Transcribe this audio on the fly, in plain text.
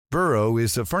Burrow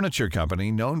is a furniture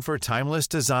company known for timeless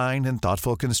design and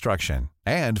thoughtful construction,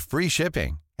 and free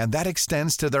shipping, and that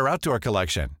extends to their outdoor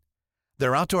collection.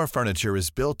 Their outdoor furniture is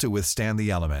built to withstand the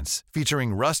elements,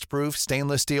 featuring rust-proof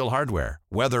stainless steel hardware,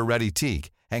 weather-ready teak,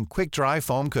 and quick-dry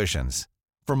foam cushions.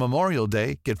 For Memorial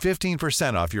Day, get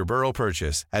 15% off your Burrow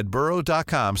purchase at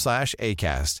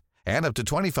burrow.com/acast, and up to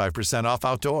 25% off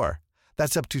outdoor.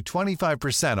 That's up to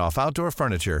 25% off outdoor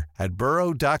furniture at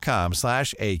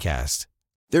burrow.com/acast.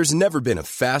 There's never been a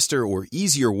faster or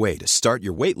easier way to start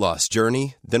your weight loss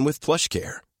journey than with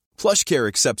PlushCare. PlushCare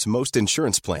accepts most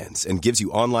insurance plans and gives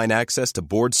you online access to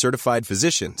board-certified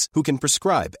physicians who can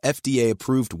prescribe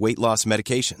FDA-approved weight loss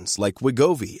medications like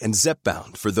Wegovy and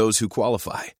Zepbound for those who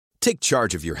qualify. Take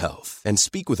charge of your health and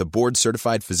speak with a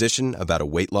board-certified physician about a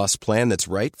weight loss plan that's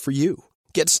right for you.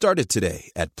 Get started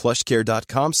today at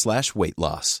plushcare.com/weight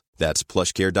loss. That's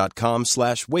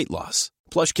plushcare.com/weight loss.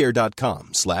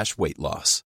 plushcare.com/weight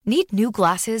loss. Need new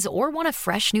glasses or want a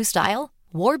fresh new style?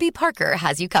 Warby Parker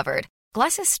has you covered.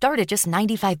 Glasses start at just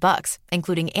 $95,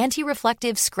 including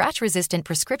anti-reflective, scratch-resistant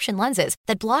prescription lenses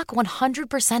that block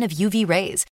 100% of UV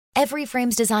rays. Every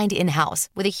frame's designed in-house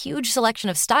with a huge selection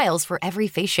of styles for every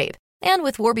face shape. And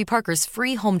with Warby Parker's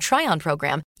free home try-on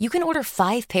program, you can order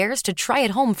 5 pairs to try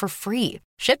at home for free.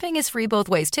 Shipping is free both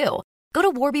ways, too. Go to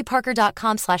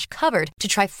warbyparker.com/covered to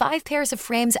try 5 pairs of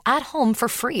frames at home for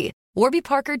free.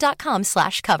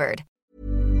 warbyparker.com/covered.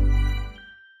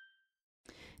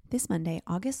 This Monday,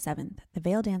 August 7th, the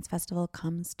Vail Dance Festival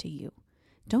comes to you.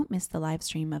 Don't miss the live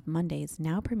stream of Monday's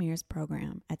Now Premieres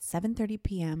program at 7:30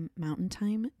 p.m. Mountain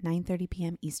Time, 9:30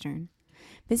 p.m. Eastern.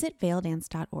 Visit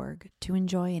vaildance.org to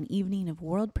enjoy an evening of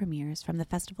world premieres from the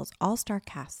festival's all-star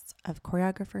casts of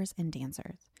choreographers and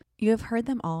dancers. You have heard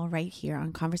them all right here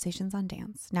on Conversations on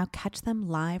Dance. Now catch them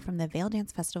live from the Vail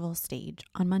Dance Festival stage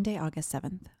on Monday, August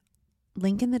 7th.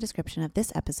 Link in the description of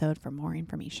this episode for more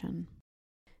information.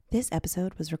 This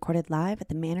episode was recorded live at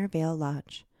the Manor Vail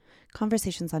Lodge.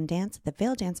 Conversations on Dance at the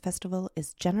Vail Dance Festival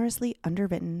is generously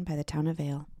underwritten by the town of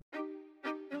Vail.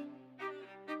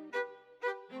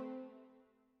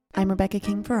 I'm Rebecca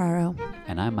King Ferraro.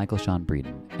 And I'm Michael Sean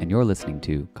Breeden, and you're listening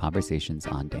to Conversations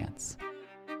on Dance.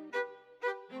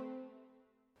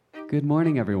 Good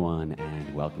morning, everyone,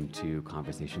 and welcome to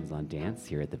Conversations on Dance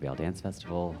here at the Vail Dance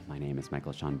Festival. My name is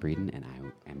Michael Sean Breeden, and I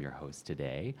am your host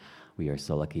today. We are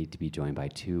so lucky to be joined by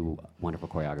 2 wonderful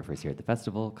choreographers here at the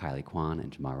festival, Caili, Quan,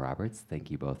 and Jamar Roberts. Thank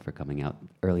you both for coming out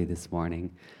early this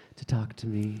morning to talk to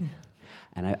me.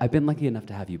 And I've been lucky enough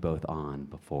to have you both on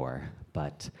before,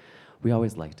 but we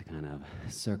always like to kind of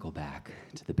circle back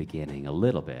to the beginning a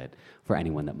little bit for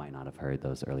anyone that might not have heard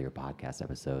those earlier podcast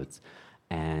episodes.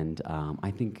 And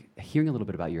I think hearing a little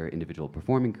bit about your individual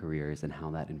performing careers and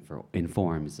how that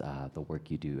informs the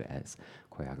work you do as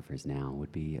choreographers now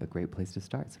would be a great place to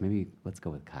start. So maybe let's go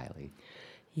with Caili.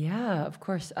 Yeah, of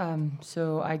course.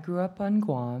 So I grew up on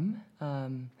Guam.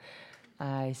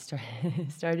 I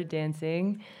started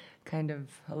dancing, kind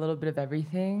of a little bit of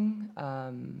everything.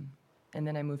 And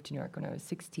then I moved to New York when I was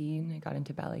 16. I got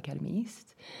into Ballet Academy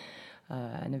East.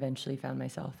 And eventually found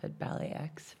myself at Ballet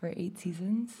X for 8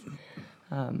 seasons.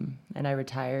 And I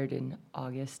retired in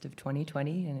August of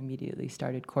 2020 and immediately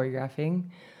started choreographing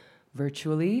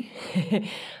virtually.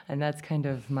 And that's kind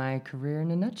of my career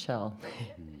in a nutshell.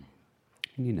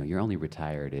 And you know, you're only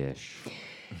retired-ish.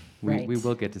 Right. We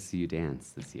will get to see you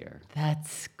dance this year.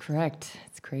 That's correct.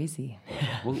 It's crazy.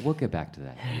 We'll get back to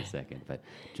that in a second. But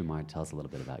Jamar, tell us a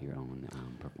little bit about your own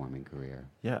performing career.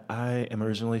 Yeah, I am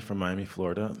originally from Miami,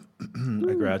 Florida.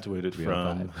 I graduated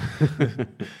from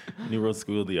New World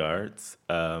School of the Arts.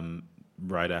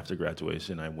 Right after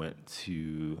graduation, I went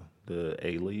to the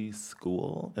Caili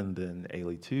School, and then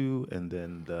Caili 2, and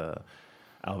then the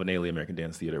Alvin Ailey American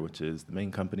Dance Theater, which is the main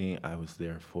company. I was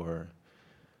there for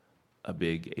a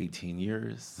big 18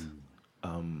 years.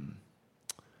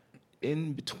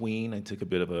 In between, I took a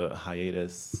bit of a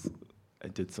hiatus. I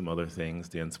did some other things,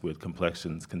 danced with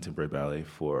Complexions Contemporary Ballet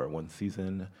for 1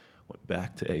 season, went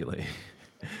back to Caili,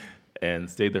 and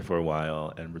stayed there for a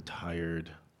while, and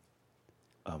retired,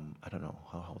 I don't know,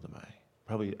 how old am I?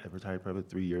 I retired probably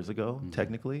 3 years ago,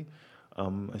 technically.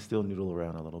 I still noodle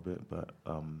around a little bit, but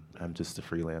I'm just a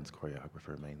freelance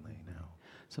choreographer mainly now.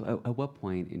 So at what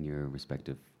point in your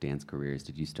respective dance careers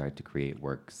did you start to create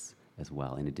works as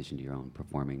well, in addition to your own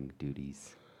performing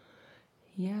duties?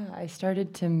 Yeah, I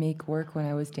started to make work when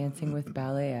I was dancing with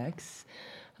Ballet X.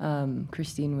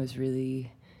 Christine was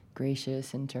really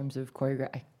gracious in terms of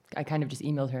choreography. I kind of just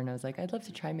emailed her and I was like, I'd love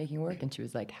to try making work. And she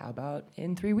was like, how about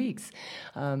in 3 weeks?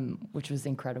 Which was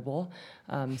incredible.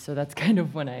 So that's kind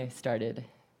of when I started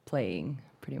playing,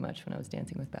 pretty much when I was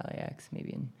dancing with Ballet X,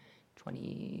 maybe in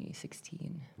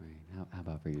 2016. Right. How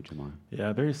about for you, Jamar?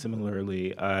 Yeah, very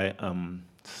similarly. I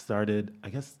started, I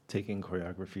guess, taking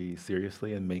choreography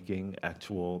seriously and making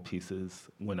actual pieces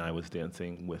when I was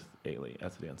dancing with Caili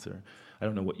as a dancer. I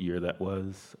don't know what year that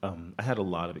was. I had a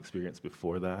lot of experience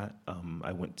before that.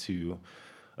 I went to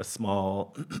a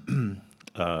small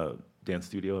dance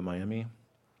studio in Miami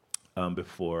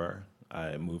before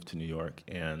I moved to New York,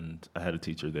 and I had a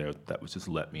teacher there that would just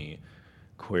let me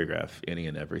choreograph any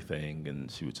and everything,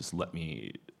 and she would just let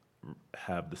me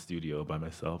have the studio by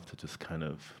myself to just kind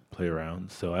of play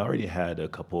around. So I already had a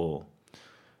couple,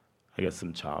 I guess,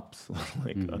 some chops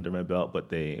like under my belt, but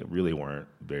they really weren't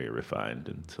very refined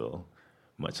until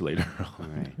much later on. All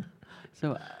right.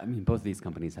 So, I mean, both of these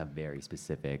companies have very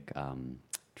specific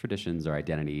traditions or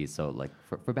identities. So, like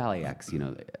for Ballet X,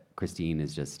 Christine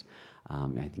is just,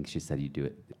 I think she said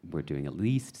we're doing at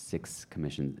least 6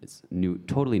 commissions, it's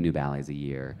totally new ballets a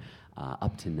year,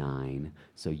 up to 9.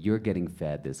 So you're getting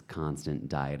fed this constant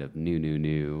diet of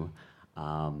new.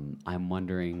 I'm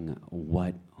wondering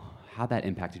how that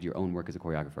impacted your own work as a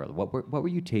choreographer. What were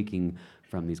you taking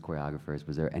from these choreographers?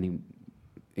 Was there any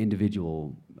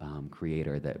individual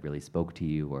creator that really spoke to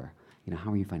you, or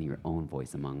how are you finding your own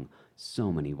voice among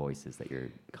so many voices that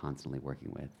you're constantly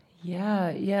working with?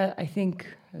 Yeah. I think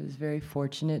I was very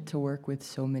fortunate to work with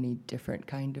so many different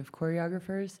kind of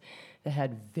choreographers that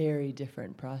had very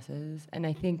different processes. And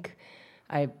I think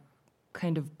I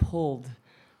kind of pulled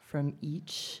from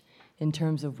each in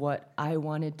terms of what I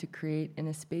wanted to create in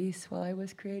a space while I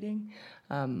was creating.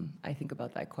 I think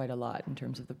about that quite a lot in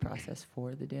terms of the process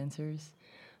for the dancers.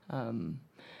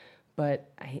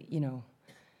 But I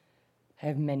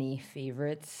have many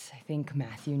favorites. I think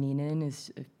Matthew Neenan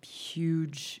is a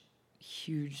huge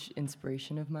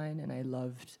inspiration of mine, and I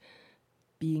loved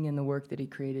being in the work that he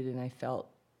created, and I felt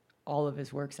all of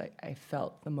his works, I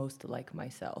felt the most like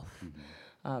myself,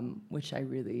 which I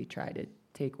really try to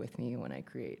take with me when I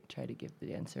create, try to give the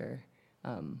dancer,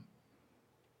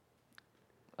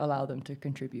 allow them to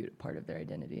contribute part of their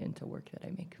identity into work that I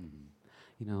make.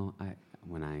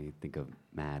 When I think of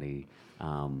Matty,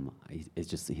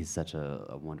 he's such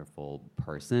a wonderful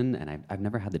person, and I've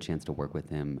never had the chance to work with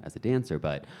him as a dancer,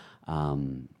 but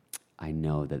I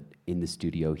know that in the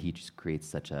studio he just creates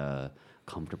such a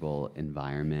comfortable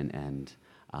environment, and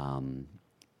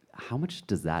how much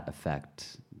does that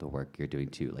affect the work you're doing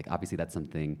too? Like, obviously that's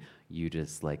something you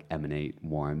just emanate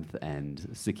warmth and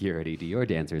security to your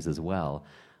dancers as well.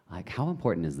 Like, how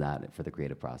important is that for the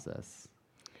creative process?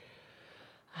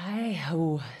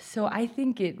 So I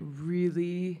think it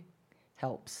really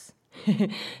helps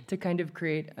to kind of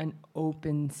create an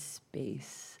open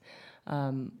space.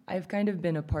 I've kind of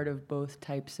been a part of both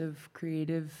types of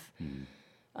creative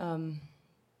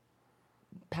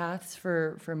paths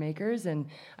for makers, and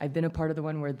I've been a part of the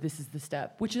one where this is the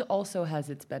step, which also has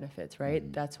its benefits,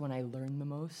 right? That's when I learn the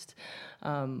most.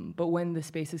 But when the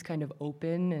space is kind of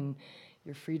open and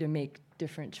you're free to make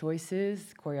different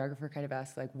choices, choreographer kind of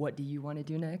asks, what do you want to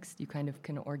do next? You kind of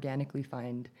can organically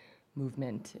find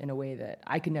movement in a way that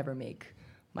I could never make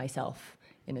myself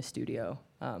in a studio.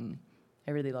 I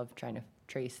really love trying to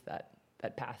trace that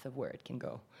path of where it can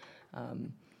go.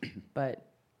 But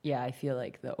yeah, I feel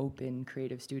like the open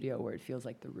creative studio where it feels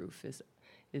like the roof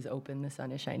is open, the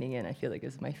sun is shining in, I feel like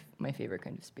is my favorite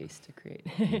kind of space to create.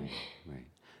 Right.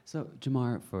 So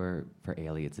Jamar, for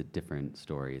Caili, it's a different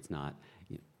story. It's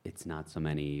not so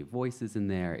many voices in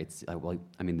there. It's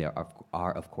there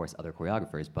are of course other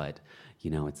choreographers, but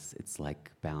it's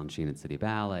like Balanchine at City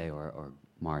Ballet or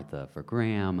Martha for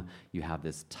Graham. You have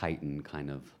this Titan kind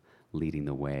of leading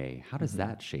the way. How does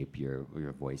that shape your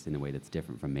voice in a way that's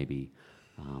different from maybe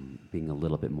being a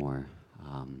little bit more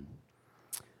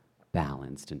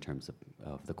balanced in terms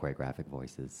of the choreographic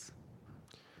voices?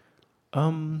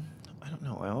 I don't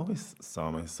know. I always saw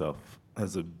myself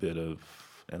as a bit of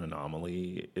an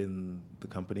anomaly in the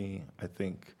company. I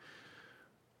think,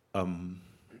 I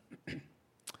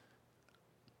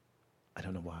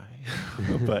don't know why,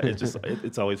 but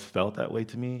it's always felt that way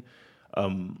to me.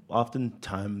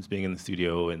 Oftentimes being in the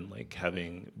studio and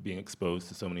being exposed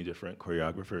to so many different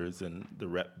choreographers and the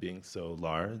rep being so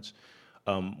large,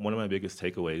 one of my biggest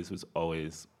takeaways was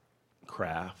always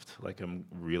craft. I'm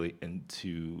really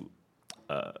into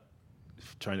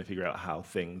trying to figure out how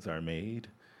things are made.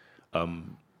 That's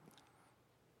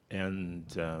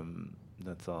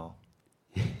all.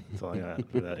 That's all I got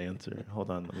for that answer.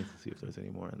 Hold on, let me see if there's any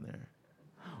more in there.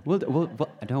 Well,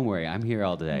 don't worry, I'm here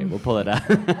all day. We'll pull it out.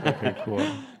 Okay, cool.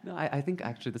 No, I think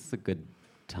actually this is a good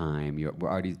time. We're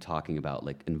already talking about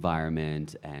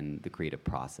environment and the creative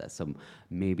process, so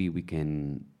maybe we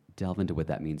can delve into what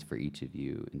that means for each of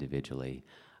you individually.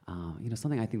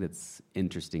 Something I think that's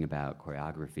interesting about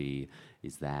choreography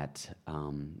is that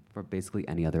for basically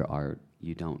any other art,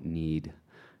 you don't need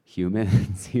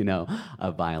humans.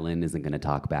 A violin isn't going to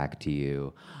talk back to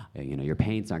you. Your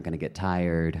paints aren't going to get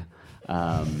tired.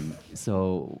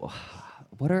 So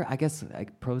what are, I guess,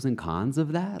 like pros and cons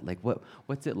of that? Like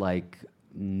what's it like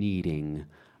needing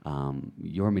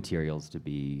your materials to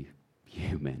be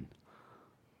human?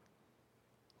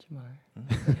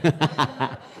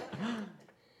 Jamar.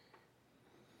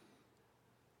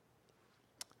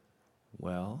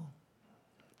 Well,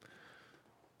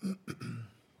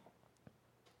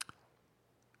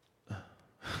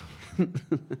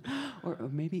 or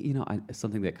maybe,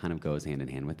 something that kind of goes hand in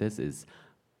hand with this is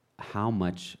how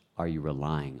much are you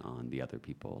relying on the other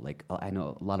people? Like, I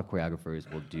know a lot of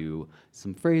choreographers will do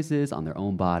some phrases on their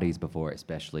own bodies before,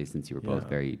 especially since you were both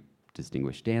very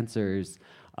distinguished dancers.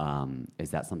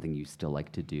 Is that something you still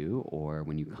like to do? Or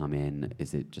when you come in,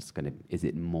 is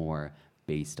it more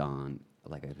based on,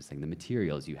 like I was saying, the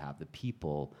materials you have, the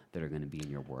people that are going to be in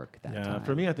your work that time? Yeah,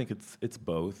 for me, I think it's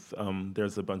both.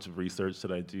 There's a bunch of research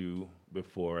that I do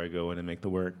before I go in and make the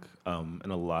work,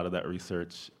 and a lot of that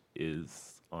research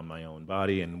is on my own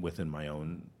body and within my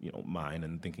own, mind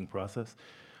and thinking process.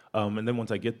 And then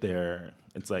once I get there,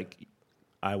 it's like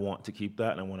I want to keep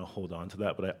that and I want to hold on to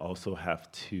that, but I also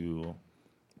have to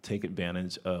take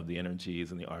advantage of the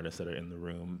energies and the artists that are in the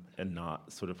room and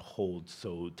not sort of hold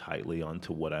so tightly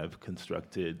onto what I've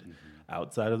constructed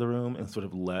outside of the room, and sort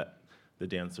of let the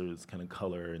dancers kind of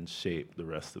color and shape the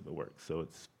rest of the work. So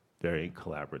it's very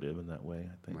collaborative in that way,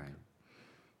 I think. Right.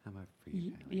 How about for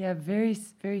you, Caili? Yeah, very,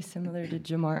 very similar to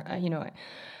Jamar.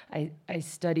 I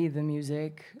study the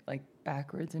music like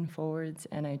backwards and forwards,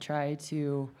 and I try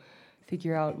to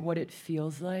figure out what it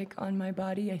feels like on my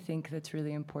body. I think that's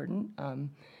really important,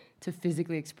 to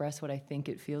physically express what I think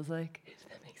it feels like, if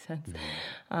that makes sense.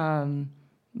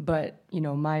 But,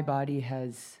 my body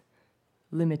has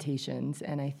limitations,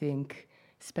 and I think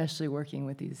especially working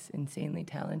with these insanely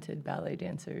talented ballet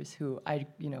dancers who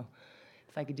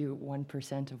if I could do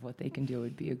 1% of what they can do, it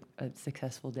would be a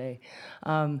successful day.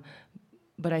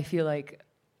 But I feel like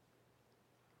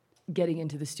getting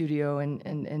into the studio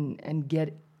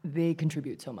they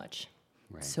contribute so much,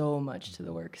 so much to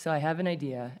the work. So I have an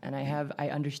idea, and I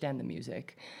understand the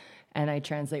music, and I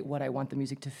translate what I want the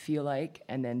music to feel like,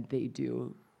 and then they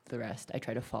do the rest. I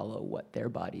try to follow what their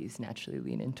bodies naturally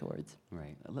lean in towards.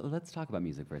 Right. Let's talk about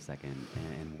music for a second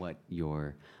and what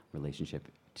your relationship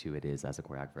to it is as a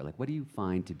choreographer. Like, what do you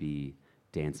find to be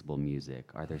danceable music?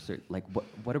 Are there certain, like,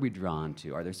 what are we drawn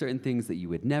to? Are there certain things that you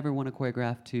would never want to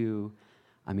choreograph to?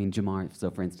 I mean, Jamar, so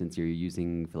for instance, you're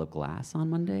using Philip Glass on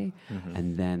Monday,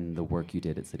 and then the work you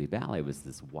did at City Ballet was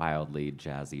this wildly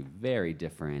jazzy, very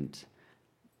different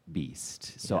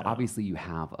beast. So obviously you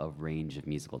have a range of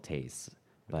musical tastes,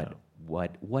 but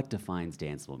what defines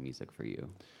danceable music for you?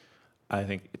 I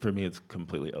think for me it's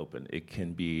completely open. It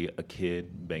can be a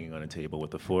kid banging on a table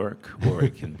with a fork, or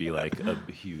it can be like a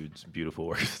huge, beautiful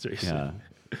orchestration.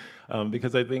 Yeah.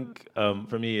 Because I think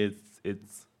for me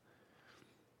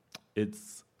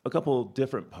it's a couple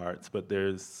different parts, but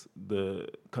there's the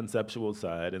conceptual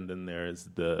side, and then there's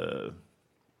the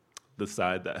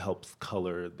side that helps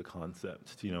color the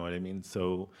concept. Do you know what I mean?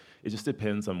 So it just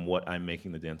depends on what I'm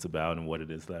making the dance about and what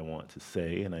it is that I want to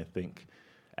say. And I think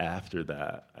after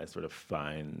that, I sort of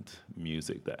find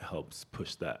music that helps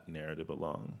push that narrative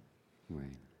along.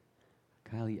 Right.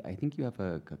 Caili, I think you have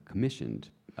a commissioned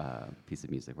piece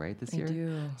of music, right, this year? I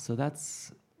do. So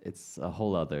it's a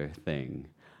whole other thing.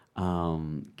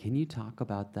 Can you talk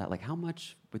about that? Like, how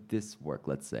much with this work,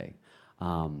 let's say,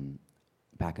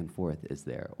 back and forth is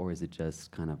there, or is it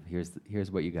just kind of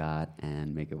here's what you got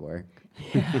and make it work?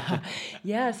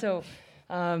 Yeah. So,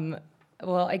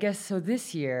 well, I guess so.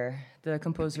 This year, the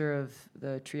composer of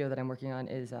the trio that I'm working on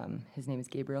is his name is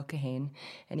Gabriel Kahane,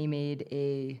 and he made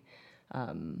a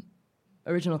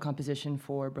original composition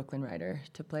for Brooklyn Rider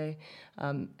to play.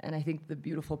 And I think the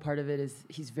beautiful part of it is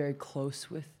he's very close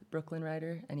with Brooklyn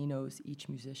Rider, and he knows each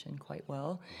musician quite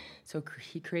well. So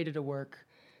he created a work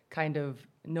kind of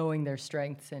knowing their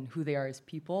strengths and who they are as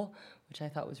people, which I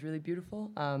thought was really beautiful.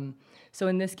 So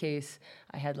in this case,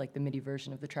 I had like the MIDI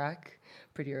version of the track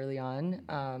pretty early on.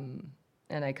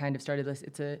 And I kind of started this.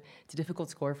 It's a difficult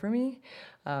score for me.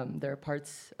 There are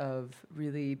parts of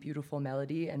really beautiful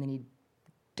melody, and then he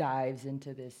dives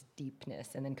into this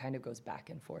deepness and then kind of goes back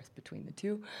and forth between the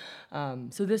two.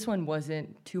 So this one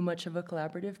wasn't too much of a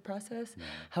collaborative process.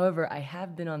 However, I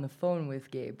have been on the phone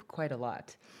with Gabe quite a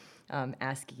lot,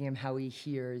 asking him how he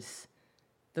hears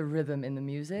the rhythm in the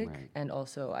music. Right. And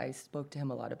also I spoke to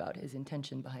him a lot about his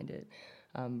intention behind it.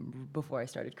 before I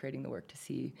started creating the work to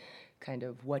see kind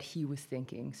of what he was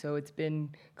thinking. So it's been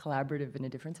collaborative in a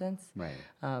different sense. Right.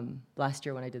 Last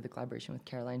year when I did the collaboration with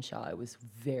Caroline Shaw, it was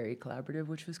very collaborative,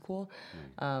 which was cool.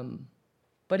 Right.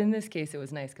 But in this case, it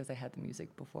was nice because I had the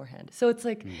music beforehand. So it's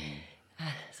like,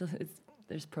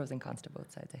 there's pros and cons to both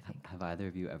sides, I think. Have either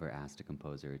of you ever asked a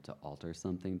composer to alter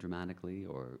something dramatically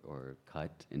or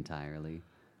cut entirely?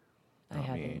 I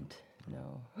haven't.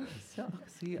 No.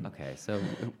 So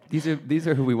these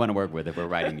are who we want to work with if we're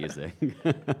writing music.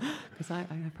 Because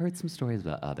I've heard some stories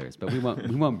about others, but we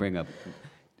won't bring up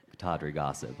tawdry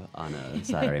gossip on a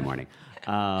Saturday morning.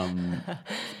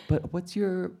 But what's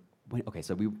your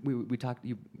so we talked.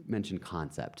 You mentioned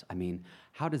concept. I mean,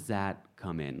 how does that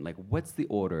come in? Like, what's the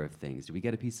order of things? Do we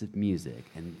get a piece of music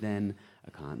and then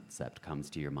a concept comes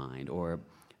to your mind, or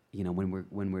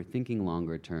when we're thinking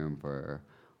longer term for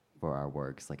our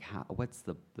works, like what's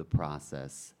the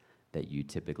process that you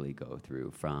typically go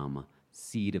through from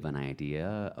seed of an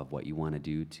idea of what you want to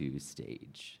do to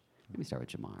stage? Let me start with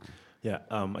Jamar. Yeah,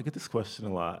 I get this question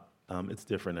a lot. It's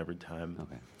different every time.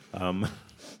 Okay.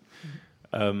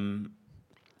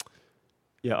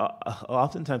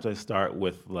 Oftentimes I start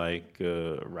with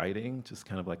writing, just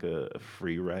kind of like a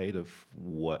free write of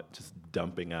just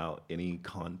dumping out any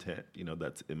content,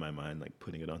 that's in my mind, like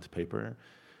putting it onto paper.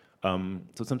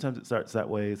 So sometimes it starts that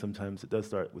way, sometimes it does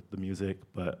start with the music,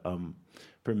 but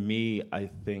for me, I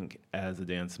think as a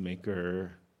dance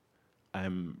maker,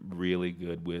 I'm really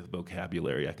good with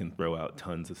vocabulary. I can throw out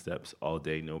tons of steps all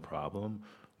day, no problem,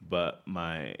 but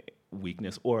my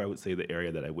weakness, or I would say the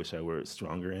area that I wish I were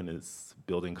stronger in, is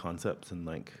building concepts and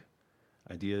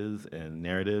ideas and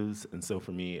narratives. And so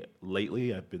for me,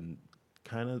 lately, I've been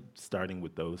kind of starting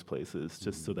with those places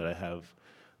just so that I have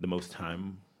the most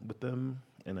time with them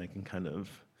and I can kind of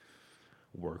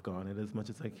work on it as much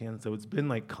as I can. So it's been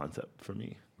like concept for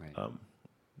me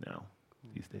now,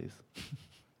 these days.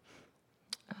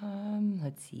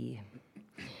 Let's see.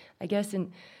 I guess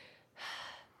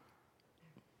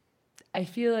I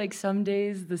feel like some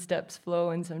days the steps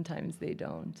flow and sometimes they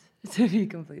don't, to be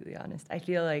completely honest. I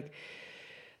feel like,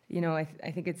 I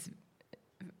think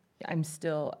I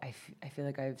feel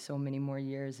like I have so many more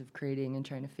years of creating and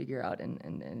trying to figure out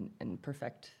and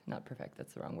perfect, not perfect,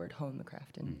 that's the wrong word, hone the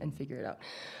craft and figure it out.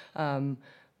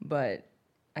 But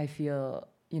I feel,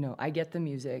 I get the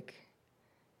music,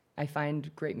 I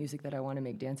find great music that I want to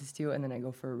make dances to, and then I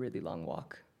go for a really long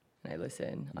walk and I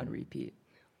listen on repeat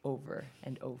over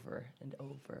and over and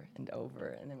over and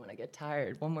over. And then when I get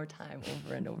tired, one more time,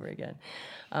 over and over again.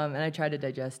 And I try to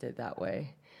digest it that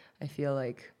way. I feel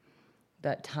like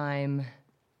that time,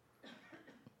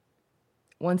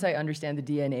 once I understand the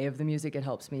DNA of the music, it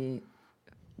helps me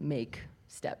make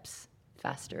steps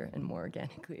faster and more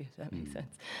organically, if that makes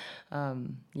sense.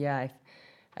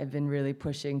 I've been really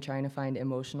pushing, trying to find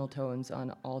emotional tones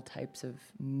on all types of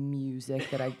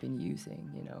music that I've been using,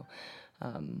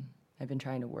 I've been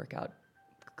trying to work out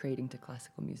creating to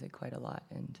classical music quite a lot,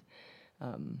 and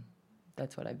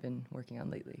that's what I've been working on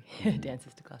lately,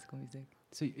 dances to classical music.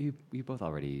 So you both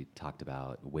already talked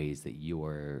about ways that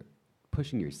you're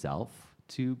pushing yourself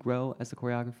to grow as a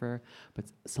choreographer, but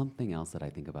something else that I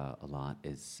think about a lot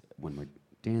is when we're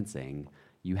dancing,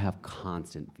 you have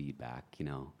constant feedback,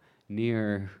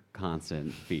 near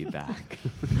constant feedback,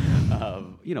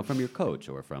 from your coach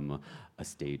or from a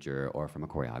stager or from a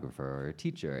choreographer or a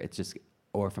teacher.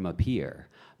 Or from a peer.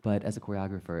 But as a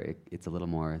choreographer, it's a little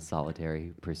more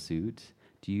solitary pursuit.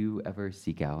 Do you ever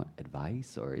seek out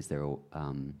advice, or is there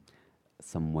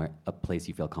a place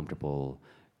you feel comfortable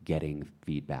getting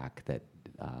feedback that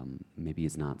maybe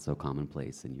is not so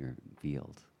commonplace in your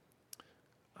field?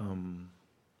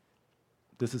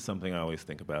 This is something I always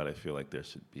think about. I feel like there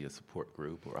should be a support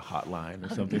group or a hotline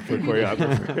or something for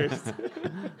choreographers.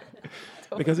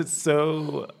 Because it's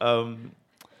so,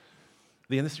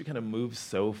 the industry kind of moves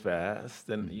so fast,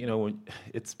 and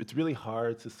it's really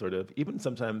hard to sort of, even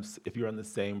sometimes if you're on the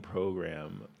same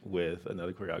program with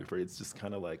another choreographer, it's just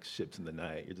kind of like ships in the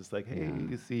night. You're just like, hey,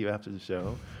 you see you after the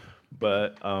show.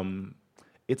 But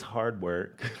it's hard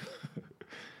work.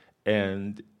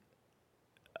 And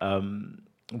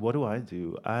what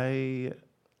do? I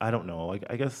don't know.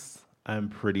 I guess I'm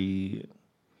pretty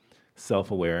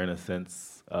self-aware in a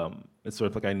sense. It's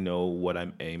sort of like I know what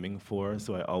I'm aiming for,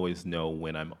 so I always know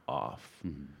when I'm off.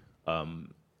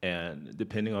 And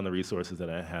depending on the resources that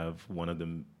I have, one of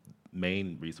the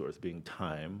main resource being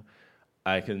time,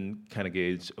 I can kind of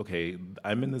gauge, okay,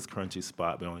 I'm in this crunchy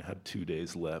spot, but I only have 2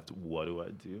 days left. What do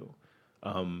I do?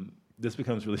 This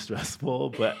becomes really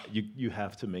stressful, but you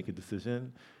have to make a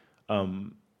decision.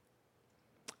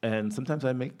 And sometimes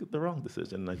I make the wrong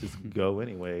decision, and I just go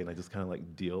anyway, and I just kind of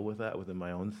like deal with that within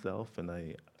my own self.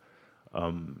 And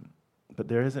but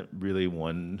there isn't really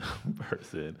one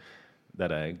person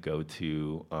that I go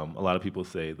to. A lot of people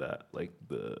say that like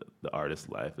the artist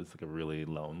life is like a really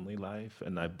lonely life,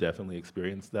 and I've definitely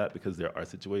experienced that because there are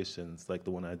situations like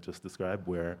the one I just described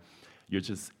where your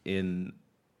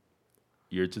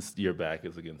back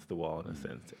is against the wall in a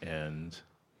sense, and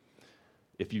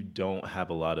if you don't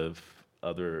have a lot of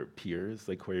other peers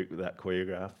like that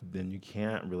choreograph, then you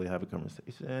can't really have a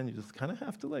conversation. You just kind of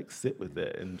have to like sit with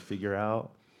it and figure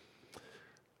out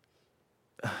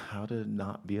how to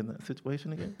not be in that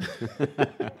situation again.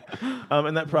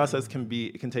 And that process can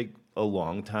take a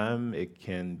long time. It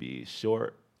can be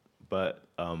short, but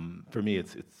for me,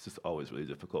 it's just always really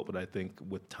difficult. But I think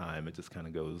with time, it just kind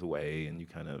of goes away, and you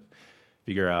kind of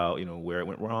figure out, where it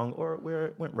went wrong or where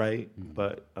it went right. Mm-hmm.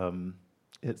 But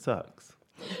it sucks.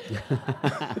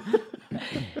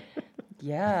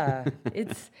 Yeah,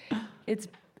 it's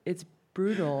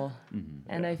brutal,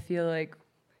 and I feel like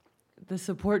the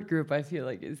support group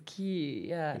is key.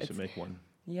 Yeah, we should make one.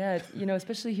 Yeah,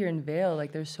 especially here in Vail,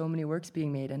 like there's so many works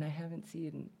being made, and I haven't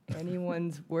seen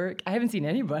anyone's work. I haven't seen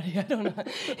anybody. I don't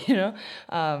know.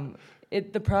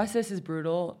 The process is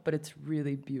brutal, but it's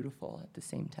really beautiful at the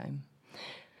same time.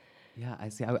 Yeah, I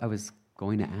see. I was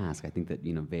going to ask. I think that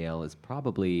Vail is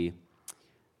probably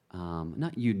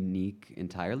not unique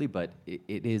entirely, but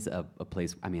it is a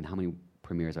place. I mean, how many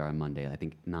premieres are on Monday? I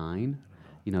think 9.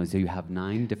 So you have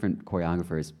 9 different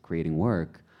choreographers creating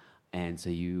work, and so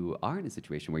you are in a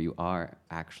situation where you are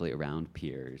actually around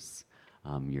peers,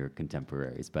 your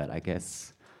contemporaries. But I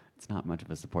guess it's not much of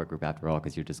a support group after all,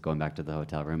 because you're just going back to the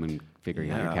hotel room and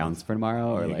figuring out your counts for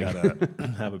tomorrow. Or you gotta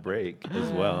have a break as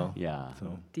well. Yeah.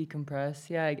 So decompress.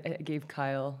 Yeah, I gave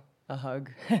Kyle a hug.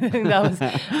 I think I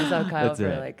saw Kyle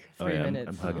for like 3 minutes.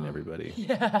 I'm hugging everybody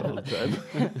yeah. all the time.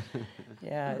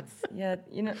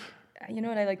 You know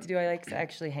what I like to do? I like to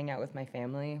actually hang out with my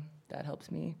family. That helps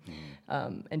me.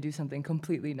 And do something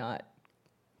completely not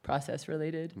process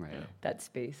related. Right. That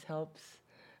space helps.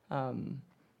 I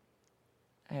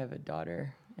have a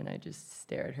daughter, and I just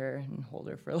stare at her and hold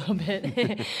her for a little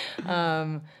bit.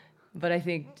 But I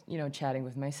think, chatting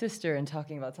with my sister and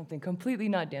talking about something completely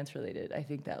not dance related, I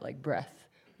think that like breath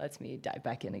lets me dive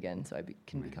back in again, so I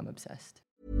can become obsessed.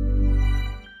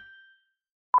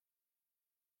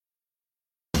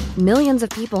 Millions of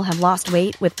people have lost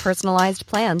weight with personalized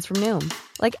plans from Noom.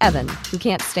 Like Evan, who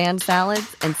can't stand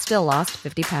salads and still lost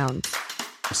 50 pounds.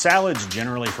 Salads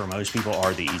generally for most people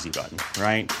are the easy button,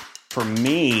 right? For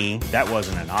me, that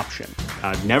wasn't an option.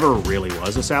 I never really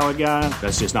was a salad guy.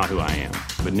 That's just not who I am.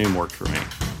 But Noom worked for me.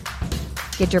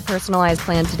 Get your personalized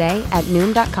plan today at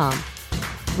Noom.com.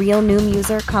 Real Noom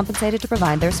user compensated to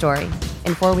provide their story.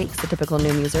 In 4 weeks, the typical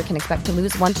Noom user can expect to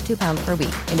lose 1 to 2 pounds per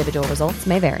week. Individual results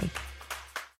may vary.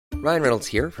 Ryan Reynolds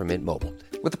here from Mint Mobile.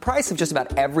 With the price of just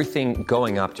about everything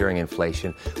going up during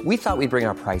inflation, we thought we'd bring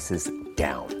our prices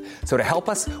down. So to help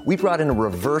us, we brought in a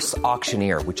reverse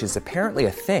auctioneer, which is apparently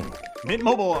a thing. Mint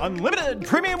Mobile Unlimited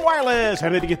Premium Wireless. How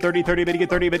to get 30, 30, bit to get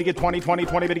 30, bit to get 20, 20,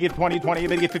 20, bit to get 20, 20,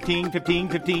 bit to get 15, 15,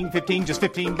 15, 15, just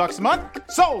 $15 a month?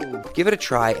 Sold! Give it a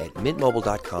try at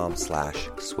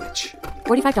mintmobile.com/switch.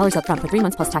 $45 up front for 3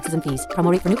 months plus taxes and fees.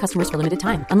 Promo rate for new customers for limited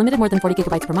time. Unlimited more than 40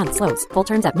 gigabytes per month. Slows full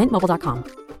terms at mintmobile.com.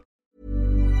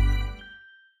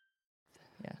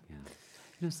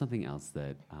 Something else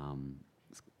that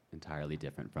is entirely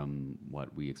different from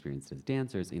what we experienced as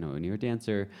dancers. When you're a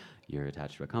dancer, you're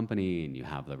attached to a company and you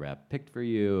have the rep picked for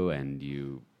you and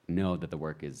you know that the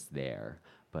work is there.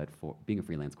 But for being a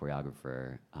freelance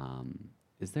choreographer,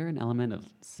 is there an element of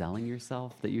selling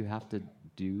yourself that you have to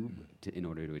do in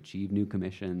order to achieve new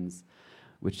commissions,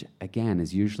 which again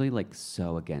is usually like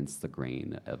so against the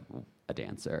grain of a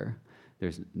dancer?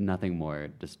 There's nothing more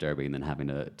disturbing than having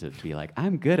to be like,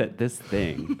 I'm good at this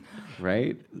thing,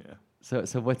 right? Yeah. So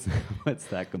what's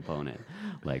that component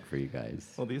like for you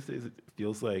guys? Well, these days it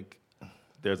feels like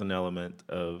there's an element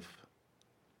of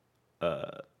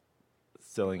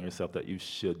selling yourself that you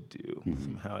should do. Mm-hmm.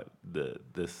 Somehow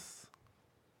this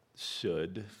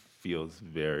should feels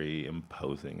very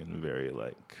imposing and very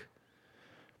like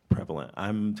prevalent.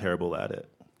 I'm terrible at it.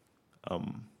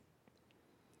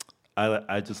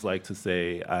 I just like to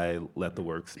say I let the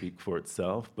work speak for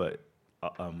itself, but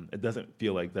it doesn't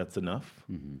feel like that's enough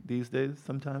these days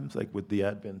sometimes, like with the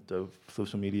advent of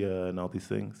social media and all these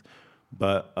things.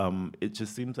 But it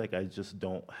just seems like I just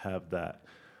don't have that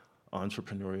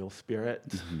entrepreneurial spirit,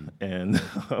 and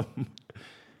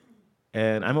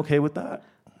I'm okay with that.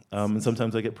 And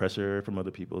sometimes I get pressure from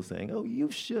other people saying, "Oh, you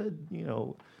should,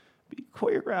 be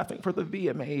choreographing for the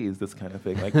VMAs, this kind of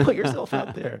thing. Like, put yourself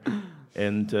out there.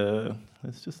 And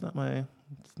it's just not my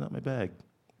bag.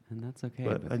 And that's okay.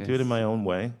 But I do it in my own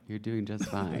way. You're doing just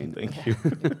fine. Thank you.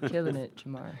 You're killing it,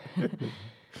 Jamar.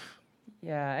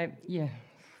 Yeah.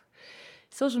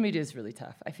 Social media is really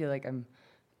tough. I feel like I'm,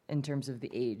 in terms of the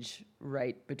age,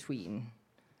 right between.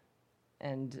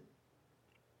 And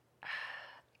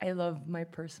I love my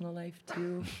personal life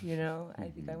too, you know. I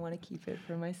think I want to keep it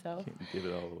for myself. Can't give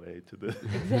it all the way to the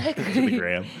exactly to the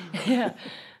gram. Yeah,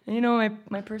 and, you know,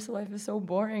 my personal life is so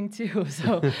boring too.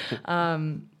 So,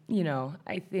 you know,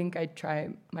 I think I try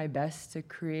my best to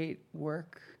create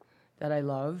work that I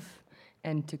love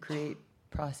and to create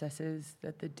processes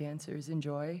that the dancers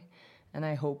enjoy, and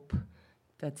I hope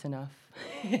that's enough.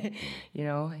 You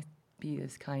know, I be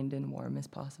as kind and warm as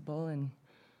possible, and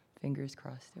fingers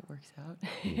crossed it works out.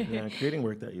 Yeah, creating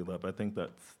work that you love. I think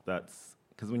that's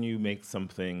because when you make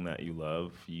something that you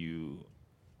love, you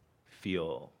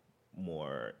feel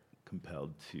more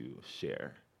compelled to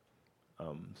share.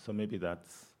 So maybe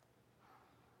that's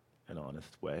an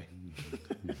honest way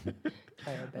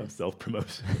Try our of best.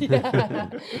 self-promotion.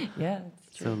 Yeah,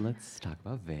 it's true. So let's talk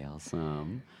about Vail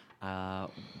some.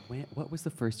 What was the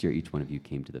first year each one of you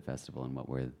came to the festival, and what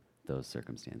were those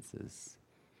circumstances?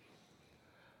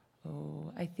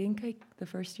 Oh, I think the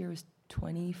first year was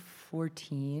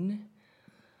 2014.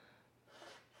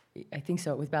 I think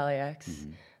so, with Ballet X.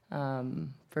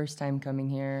 First time coming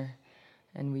here,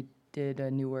 and we did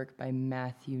a new work by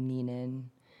Matthew Neenan,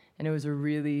 and it was a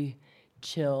really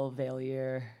chill Vail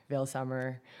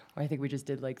summer, where I think we just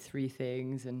did like 3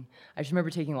 things, and I just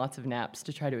remember taking lots of naps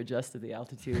to try to adjust to the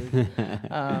altitude.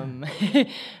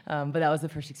 But that was the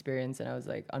first experience, and I was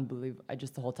like, unbelievable.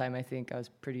 The whole time I think I was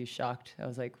pretty shocked. I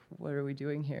was like, what are we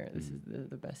doing here? This is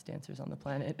the best dancers on the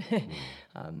planet. It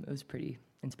was pretty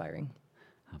inspiring.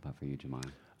 How about for you, Jamar?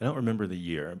 I don't remember the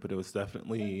year, but it was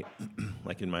definitely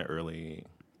like in my early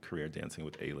career dancing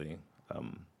with Caili.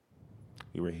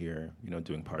 We were here, you know,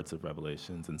 doing parts of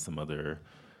Revelations and some other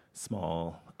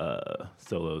small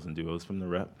solos and duos from the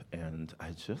rep, and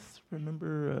I just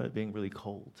remember being really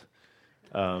cold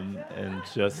and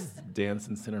just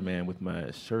dancing center man with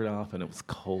my shirt off, and it was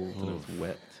cold and it was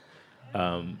wet.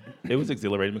 It was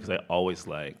exhilarating because I always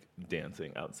like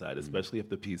dancing outside, especially if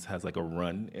the piece has like a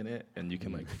run in it and you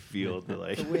can like feel the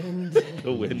like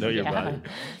the wind of your body.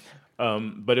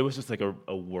 But it was just like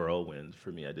a whirlwind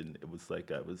for me. It was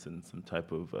like I was in some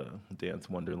type of dance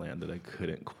wonderland that I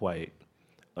couldn't quite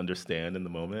understand in the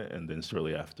moment, and then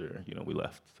shortly after, you know, we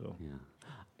left. So Yeah.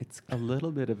 It's a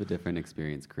little bit of a different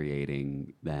experience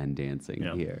creating than dancing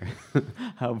here.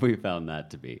 How have we found that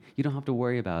to be? You don't have to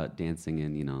worry about dancing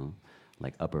in, you know,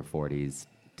 like upper 40s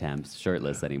temps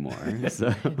shirtless anymore.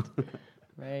 So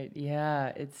Right,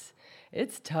 yeah, it's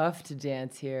tough to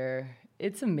dance here.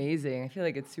 It's amazing. I feel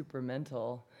like it's super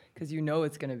mental because you know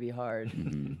it's going to be hard,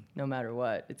 no matter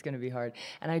what. It's going to be hard.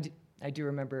 And I do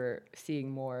remember seeing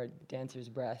more dancers'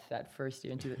 breath that first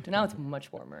year. Now it's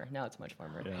much warmer.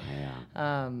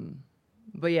 yeah.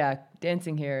 But yeah,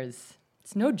 dancing here it's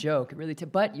no joke. It really.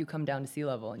 But you come down to sea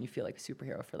level and you feel like a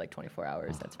superhero for like 24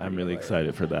 hours. That's I'm really rewarding.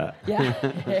 excited for that.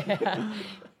 Yeah.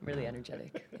 Really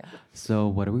energetic. Yeah. So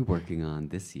what are we working on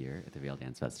this year at the Vail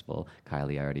Dance Festival?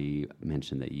 Caili already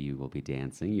mentioned that you will be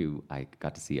dancing. I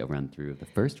got to see a run-through, the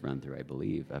first run-through, I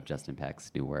believe, of Justin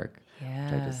Peck's new work, which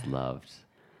I just loved.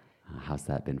 How's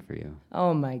that been for you?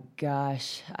 Oh my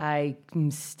gosh.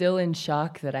 I'm still in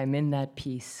shock that I'm in that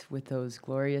piece with those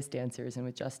glorious dancers and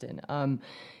with Justin.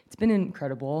 It's been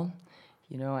incredible.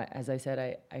 You know, as I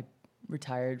said, I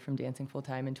retired from dancing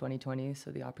full-time in 2020, so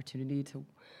the opportunity to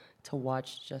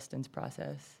watch Justin's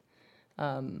process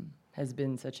has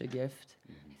been such a gift.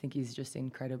 I think he's just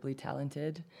incredibly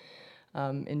talented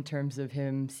in terms of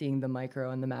him seeing the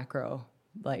micro and the macro,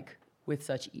 like, with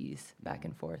such ease back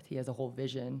and forth. He has a whole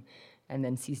vision and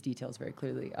then sees details very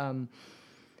clearly.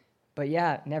 But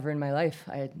yeah, never in my life.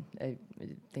 I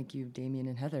thank you, Damien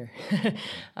and Heather.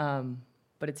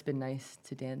 But it's been nice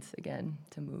to dance again,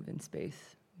 to move in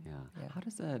space. Yeah. How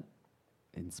does that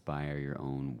inspire your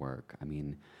own work? I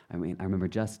mean, I remember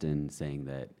Justin saying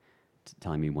that,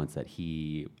 telling me once that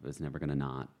he was never going to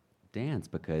not dance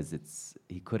because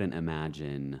he couldn't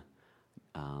imagine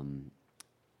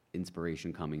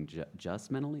inspiration coming just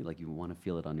mentally. Like, you want to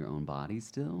feel it on your own body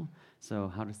still. So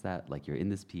how does that, like, you're in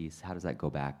this piece, how does that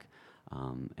go back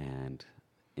and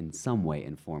in some way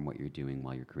inform what you're doing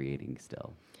while you're creating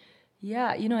still?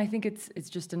 Yeah, you know, I think it's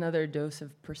just another dose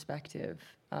of perspective.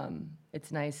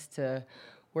 It's nice to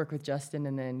work with Justin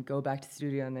and then go back to the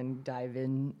studio and then dive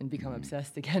in and become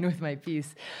obsessed again with my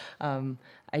piece.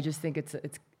 I just think it's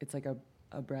like a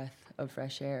a breath of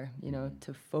fresh air,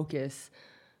 to focus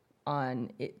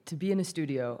on it, to be in a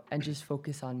studio and just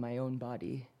focus on my own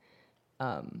body.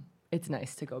 It's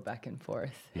nice to go back and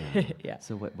forth. Yeah. Yeah.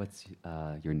 So what's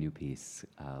your new piece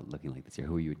looking like this year?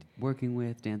 Who are you working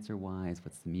with, dancer-wise?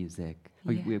 What's the music?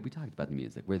 Oh, Yeah. we talked about the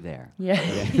music. We're there. Yeah.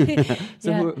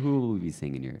 So Yeah. who will we be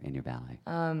seeing in your ballet?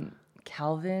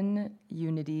 Calvin,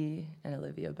 Unity, and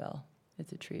Olivia Bell.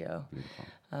 It's a trio. Beautiful.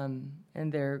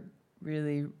 And they're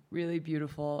really, really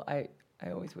beautiful. I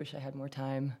always wish I had more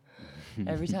time.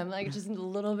 Every time, like, just a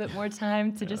little bit more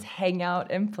time to just hang out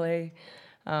and play.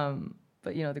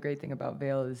 But, the great thing about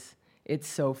Vail is it's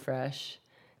so fresh,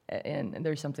 and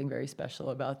there's something very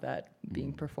special about that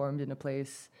being performed in a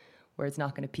place where it's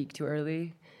not going to peak too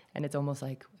early, and it's almost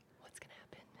like, what's going to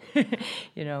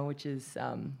happen? Which is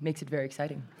makes it very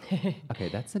exciting. Okay,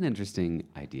 that's an interesting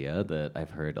idea that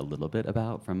I've heard a little bit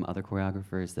about from other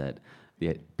choreographers, that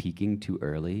the peaking too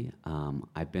early.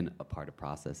 I've been a part of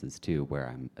processes too where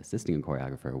I'm assisting a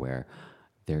choreographer where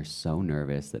they're so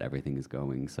nervous that everything is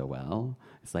going so well.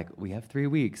 It's like, we have 3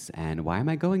 weeks, and why am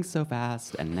I going so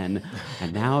fast? And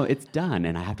now it's done,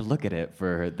 and I have to look at it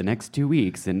for the next 2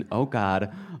 weeks, and oh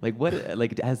God,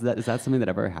 is that something that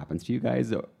ever happens to you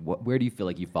guys? Or where do you feel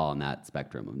like you fall on that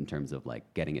spectrum in terms of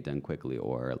like getting it done quickly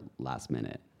or last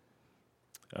minute?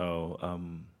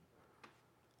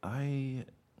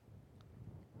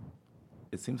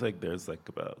 It seems like there's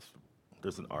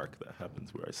an arc that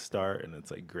happens where I start, and it's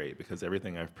like great because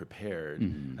everything I've prepared,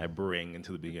 I bring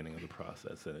into the beginning of the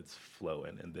process, and it's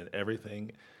flowing, and then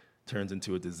everything turns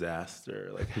into a disaster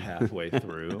like halfway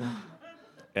through.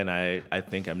 And I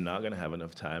think I'm not gonna have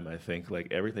enough time. I think like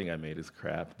everything I made is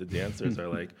crap. The dancers are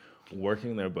like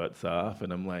working their butts off,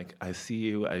 and I'm like, I see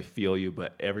you, I feel you,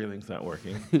 but everything's not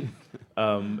working.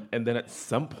 And then at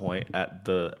some point at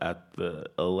the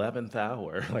 11th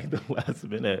hour, like the last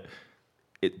minute,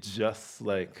 it just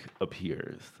like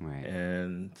appears. Right.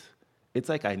 And it's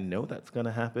like I know that's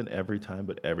gonna happen every time,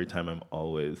 but every time I'm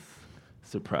always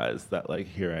surprised that like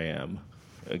here I am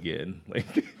again.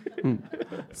 Like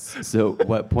So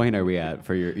what point are we at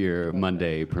for your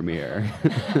Monday premiere?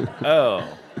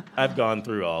 Oh, I've gone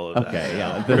through all of that. Okay,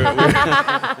 yeah.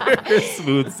 We're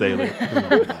smooth sailing.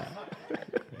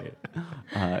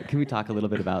 Can we talk a little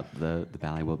bit about the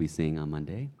ballet we'll be seeing on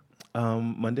Monday?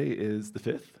 Monday is the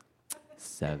 5th.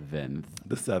 7th.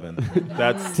 The 7th.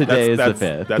 That's Today that's, is the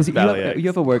 5th. That's ballet X. You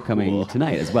have a work coming Cool.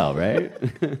 tonight as well, right?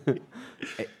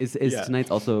 Is Yeah. tonight's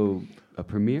also a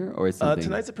premiere, or is something?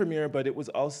 Tonight's a premiere, but it was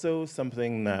also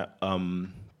something that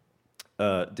Damien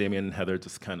and Heather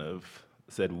just kind of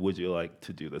said, would you like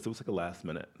to do this? It was like a last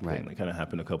minute thing that kind of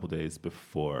happened a couple days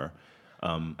before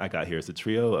I got here. It's a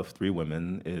trio of 3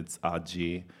 women. It's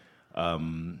Aji,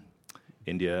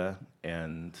 India,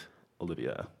 and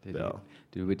Olivia Bell.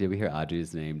 Did we hear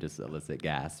Audrey's name just elicit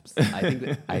gasps? I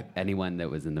think that anyone that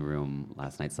was in the room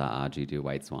last night saw Audrey do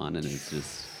White Swan, and it's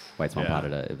just White Swan Pas de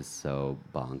Deux. It was so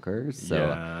bonkers.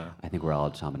 So I think we're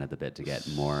all chomping at the bit to get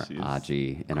more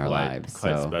Audrey in our lives.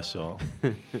 Quite special.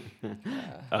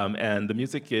 And the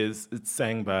music it's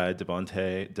sang by Devon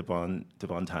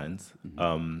Tynes.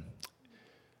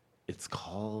 It's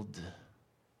called,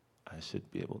 I should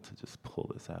be able to just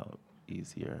pull this out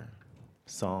easier.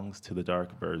 Songs to the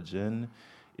Dark Virgin.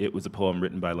 It was a poem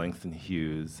written by Langston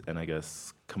Hughes and I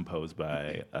guess composed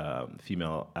by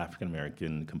female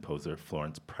African-American composer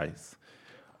Florence Price.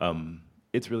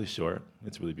 It's really short.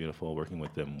 It's really beautiful. Working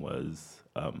with them was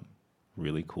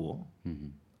really cool.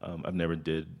 I've never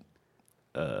did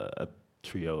a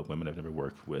trio of women. I've never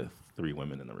worked with 3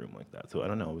 women in the room like that. So I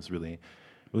don't know. It was really,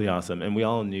 really awesome. And we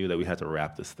all knew that we had to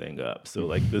wrap this thing up. So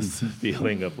like this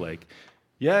feeling of like,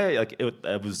 like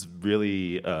it was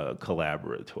really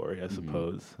collaboratory, I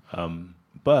suppose.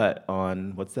 But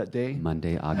on, what's that day?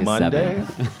 Monday, August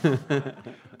 7th.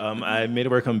 I made it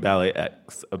work on Ballet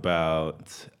X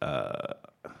about,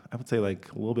 I would say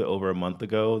like a little bit over a month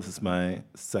ago. This is my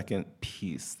second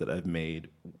piece that I've made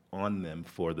on them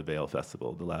for the Vail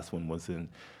Festival. The last one was in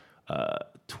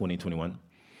 2021.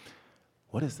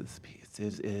 What is this piece?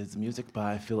 It is music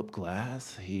by Philip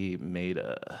Glass. He made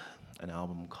an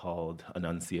album called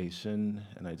Annunciation,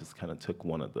 and I just kind of took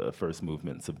one of the first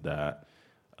movements of that,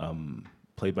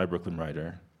 played by Brooklyn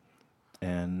Ryder,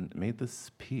 and made this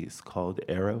piece called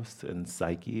Eros and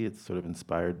Psyche. It's sort of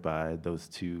inspired by those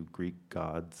 2 Greek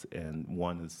gods, and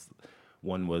one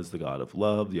was the god of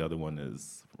love, the other one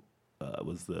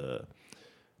was the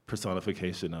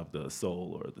personification of the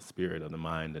soul or the spirit of the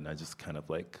mind, and I just kind of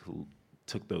like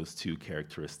took those 2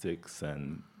 characteristics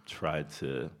and tried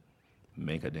to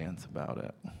make a dance about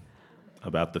it,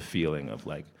 about the feeling of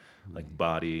like like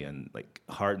body and like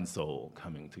heart and soul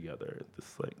coming together.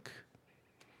 This like,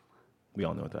 we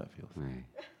all know what that feels. Right.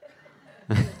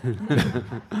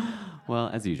 Well,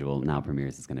 as usual, Now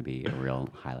Premieres is going to be a real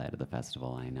highlight of the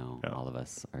festival. I know all of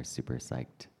us are super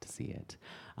psyched to see it.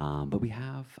 But we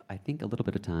have, I think, a little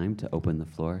bit of time to open the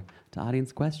floor to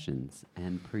audience questions.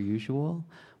 And per usual,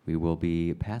 we will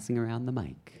be passing around the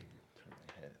mic.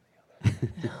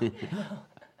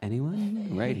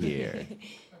 Anyone? Right here.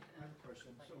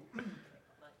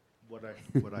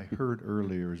 What I heard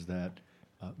earlier is that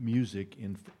music,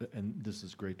 and this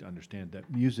is great to understand, that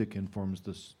music informs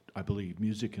this. I believe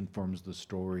music informs the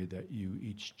story that you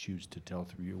each choose to tell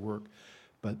through your work.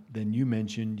 But then you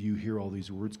mentioned you hear all these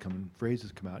words come and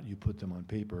phrases come out, you put them on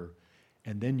paper,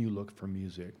 and then you look for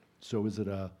music. So is it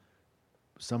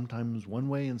sometimes one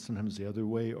way and sometimes the other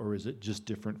way, or is it just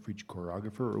different for each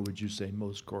choreographer, or would you say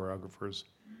most choreographers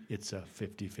it's a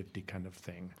 50-50 kind of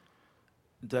thing?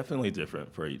 Definitely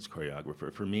different for each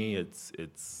choreographer. For me, it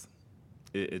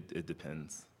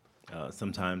depends.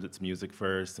 Sometimes it's music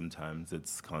first, sometimes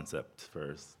it's concept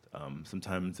first,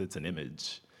 sometimes it's an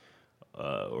image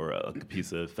or a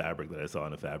piece of fabric that I saw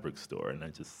in a fabric store, and I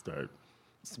just start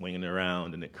swinging it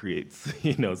around, and it creates,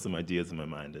 some ideas in my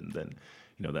mind, and then,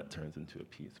 that turns into a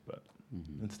piece. But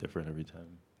it's different every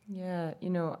time. Yeah,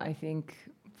 I think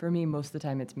for me, most of the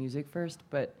time it's music first,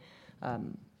 but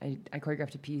I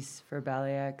choreographed a piece for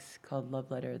Ballet X called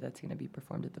Love Letter that's going to be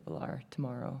performed at the Villar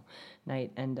tomorrow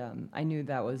night, and I knew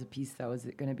that was a piece that was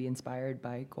going to be inspired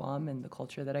by Guam and the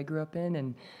culture that I grew up in,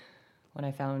 and when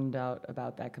I found out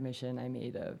about that commission, I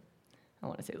made I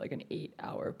want to say like an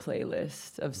 8-hour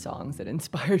playlist of songs that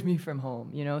inspired me from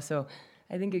home, so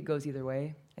I think it goes either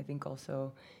way. I think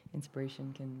also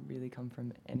inspiration can really come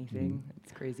from anything.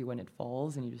 It's crazy when it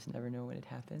falls and you just never know when it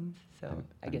happens. So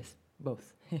I guess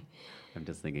both. I'm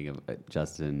just thinking of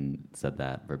Justin said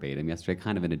that verbatim yesterday,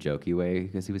 kind of in a jokey way,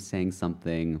 because he was saying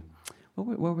something.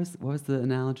 What was the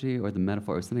analogy or the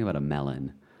metaphor? It was something about a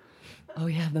melon. Oh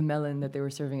yeah, the melon that they were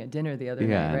serving at dinner the other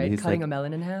night, right? Cutting a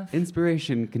melon in half.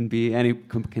 Inspiration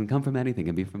can come from anything,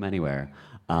 can be from anywhere.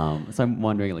 So I'm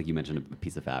wondering, like you mentioned, a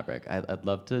piece of fabric. I'd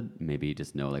love to maybe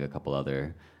just know like a couple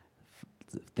other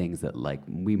things that like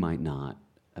we might not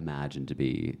imagine to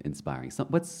be inspiring.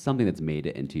 What's something that's made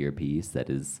it into your piece that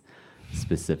is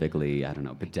specifically, I don't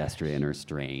know, pedestrian or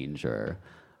strange or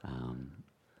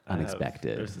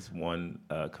unexpected? There's this one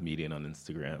comedian on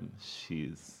Instagram.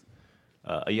 She's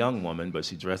a young woman, but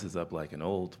she dresses up like an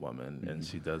old woman, and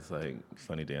she does like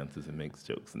funny dances and makes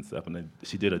jokes and stuff. And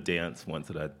she did a dance once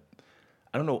that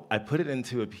I don't know, I put it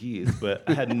into a piece, but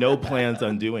I had no plans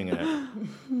on doing it.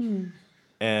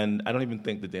 And I don't even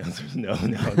think the dancers know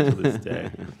now to this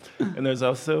day. And there's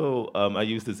also, I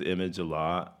use this image a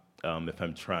lot if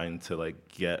I'm trying to like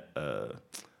get a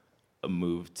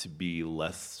move to be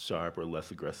less sharp or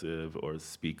less aggressive or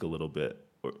speak a little bit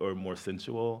or more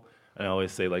sensual. And I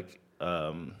always say like,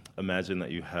 imagine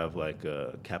that you have like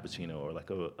a cappuccino or like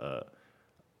a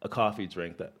coffee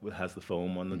drink that has the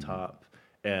foam on the top,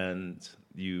 and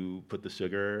you put the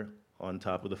sugar on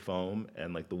top of the foam,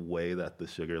 and like the way that the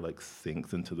sugar like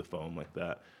sinks into the foam like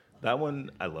that. That one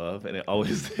I love, and it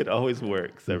always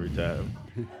works every time.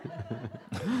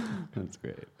 That's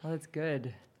great. Well, that's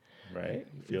good. Right?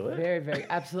 Feel it? Very, very,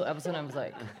 absolutely. I was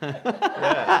like,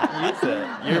 yeah, use it.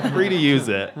 You're free to use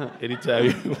it anytime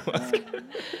you want.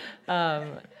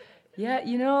 Yeah,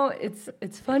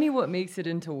 it's funny what makes it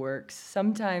into works.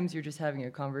 Sometimes you're just having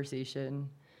a conversation,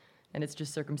 and it's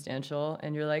just circumstantial,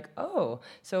 and you're like, oh.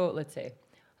 So let's say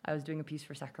I was doing a piece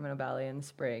for Sacramento Ballet in the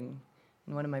spring,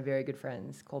 and one of my very good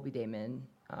friends, Colby Damon,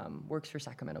 works for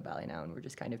Sacramento Ballet now, and we're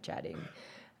just kind of chatting.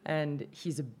 And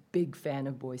he's a big fan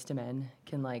of Boyz II Men,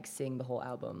 can like sing the whole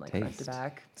album like front to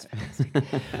back. It's fantastic.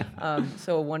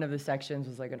 So one of the sections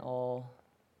was like an all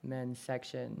men's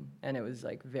section, and it was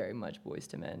like very much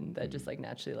Boyz II Men that just like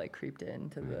naturally like creeped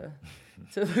into the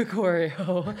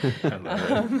choreo.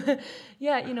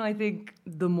 Yeah, I think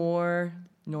the more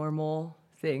normal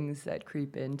things that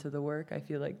creep into the work, I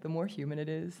feel like the more human it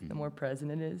is, the more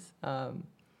present it is. But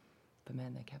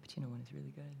man, that cappuccino one is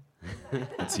really good.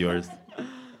 It's yours.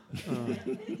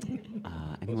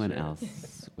 Anyone else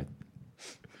with?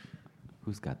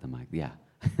 Who's got the mic? Yeah.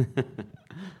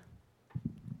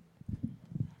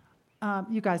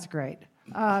 You guys are great.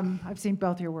 I've seen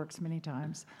both your works many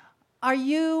times.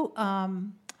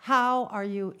 How are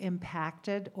you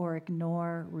impacted or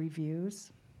ignore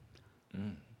reviews?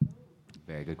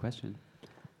 Very good question.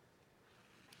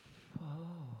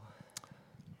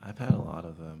 I've had a lot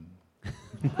of them.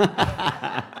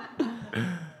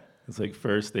 It's like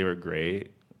first they were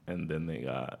great, and then they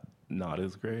got not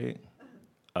as great.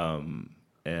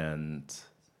 And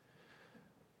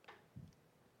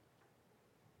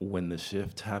when the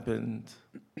shift happened,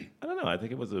 I don't know, I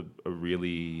think it was a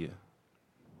really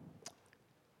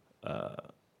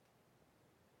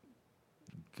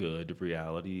good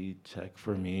reality check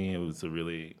for me. It was a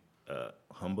really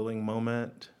humbling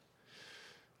moment.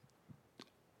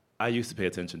 I used to pay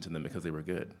attention to them because they were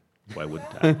good. Why wouldn't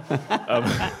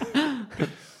I?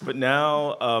 But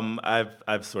now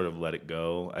I've sort of let it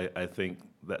go. I think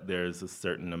that there's a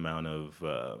certain amount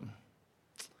of,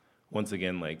 once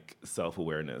again, like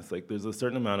self-awareness. Like there's a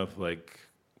certain amount of like,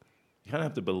 you kind of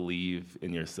have to believe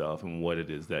in yourself and what it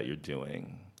is that you're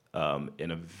doing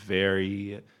in a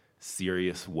very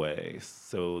serious way,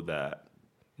 so that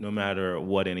no matter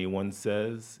what anyone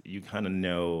says, you kind of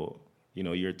know,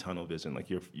 your tunnel vision.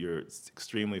 Like you're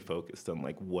extremely focused on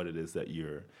like what it is that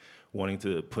you're wanting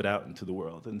to put out into the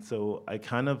world. And so I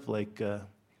kind of like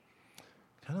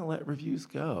let reviews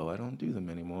go. I don't do them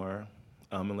anymore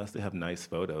unless they have nice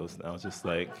photos. I'll just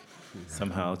like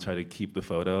somehow try to keep the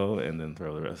photo and then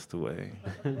throw the rest away.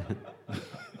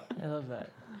 I love that.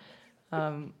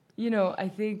 I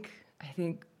think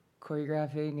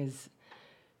choreographing is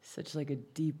such like a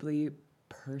deeply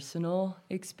personal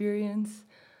experience.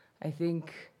 I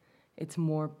think it's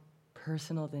more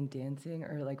personal than dancing,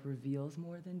 or like reveals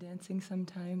more than dancing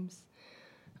sometimes.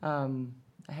 I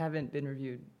haven't been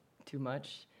reviewed too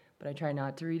much, but I try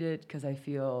not to read it because I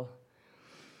feel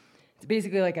it's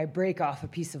basically like I break off a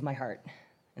piece of my heart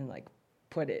and like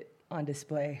put it on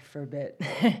display for a bit.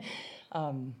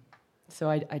 So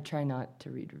I try not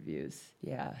to read reviews.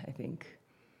 Yeah, I think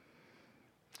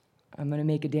I'm gonna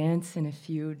make a dance, and if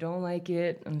you don't like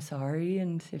it, I'm sorry,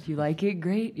 and if you like it,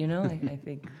 great. I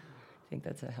think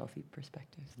that's a healthy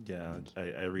perspective. Yeah,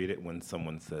 I read it when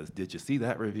someone says, "Did you see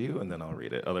that review?" and then I'll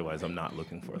read it. Otherwise, I'm not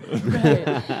looking for them. Right.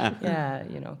 Yeah,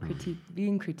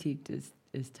 being critiqued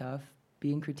is tough.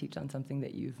 Being critiqued on something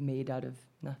that you've made out of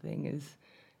nothing is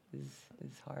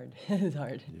hard. It's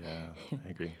hard. Yeah, I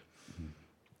agree.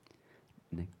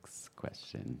 Next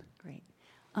question. Great.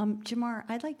 Jamar,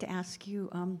 I'd like to ask you,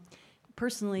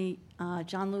 personally,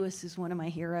 John Lewis is one of my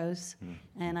heroes,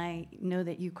 and I know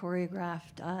that you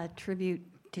choreographed a tribute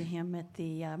to him at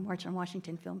the March on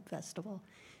Washington Film Festival.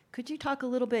 Could you talk a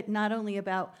little bit not only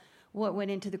about what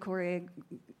went into the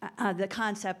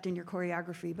concept in your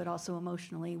choreography, but also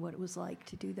emotionally what it was like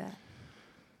to do that?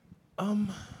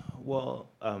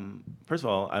 First of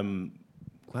all, I'm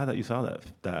glad that you saw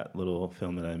that little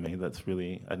film that I made. That's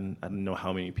really, I didn't know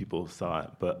how many people saw it,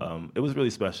 but it was really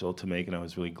special to make, and I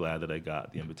was really glad that I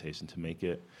got the invitation to make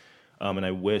it. And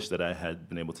I wish that I had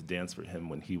been able to dance for him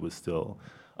when he was still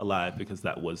alive, because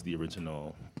that was the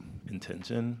original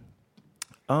intention.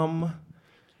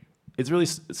 It's a really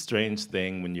strange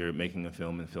thing when you're making a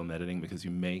film and film editing, because you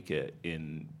make it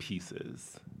in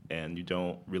pieces, and you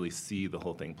don't really see the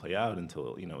whole thing play out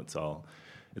until it's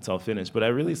all finished. But I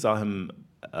really saw him,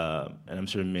 and I'm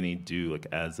sure many do, like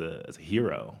as a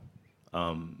hero,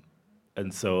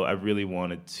 and so I really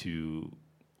wanted to,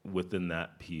 within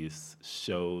that piece,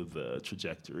 show the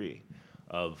trajectory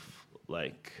of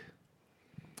like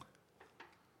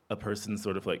a person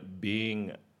sort of like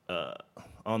being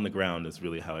on the ground is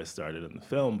really how I started in the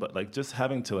film, but like just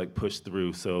having to like push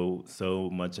through so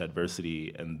much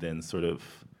adversity and then sort of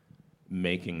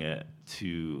making it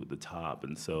to the top.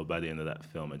 And so by the end of that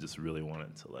film, I just really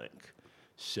wanted to like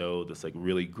show this like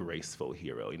really graceful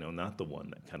hero, not the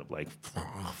one that kind of like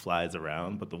flies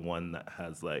around, but the one that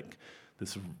has like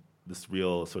this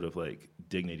real sort of like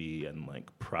dignity and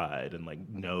like pride, and like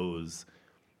knows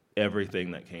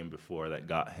everything that came before that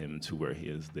got him to where he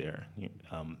is there,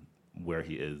 where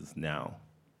he is now.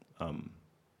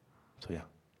 So yeah,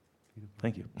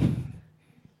 thank you.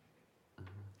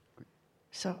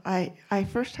 So I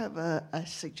first have a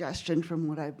suggestion from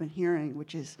what I've been hearing,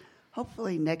 which is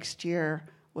hopefully next year,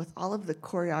 with all of the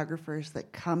choreographers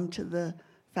that come to the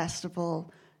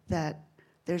festival, that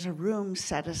there's a room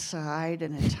set aside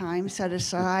and a time set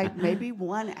aside, maybe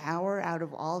 1 hour out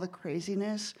of all the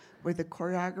craziness, where the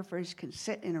choreographers can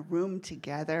sit in a room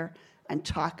together and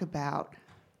talk about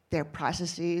their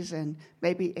processes and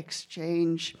maybe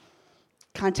exchange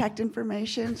contact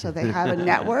information so they have a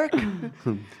network.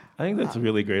 I think that's a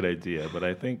really great idea, but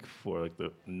I think for like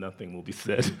nothing will be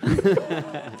said.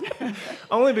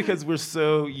 Only because we're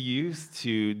so used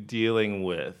to dealing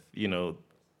with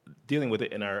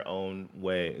it in our own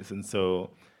ways. And so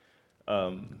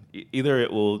either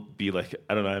it will be like,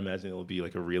 I don't know, I imagine it will be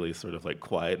like a really sort of like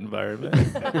quiet environment,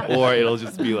 or it'll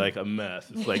just be like a mess.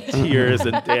 It's like tears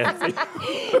and dancing.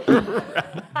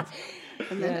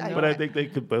 But I think they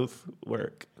could both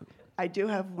work. I do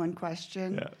have one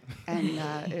question, Yeah.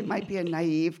 and it might be a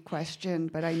naive question,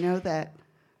 but I know that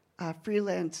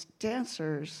freelance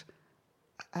dancers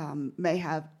may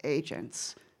have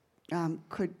agents.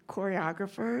 Could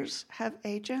choreographers have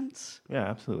agents? Yeah,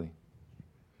 absolutely.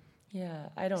 Yeah,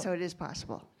 I don't. So it is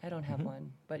possible. I don't have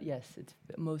one, but yes, it's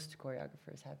most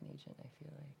choreographers have an agent. I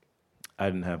feel like. I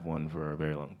didn't have one for a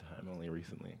very long time. Only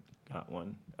recently got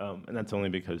one, and that's only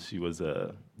because she was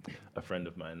a friend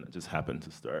of mine that just happened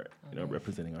to start, Nice.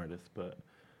 representing artists. But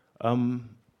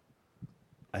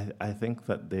I think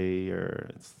that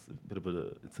it's a bit of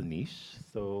it's a niche,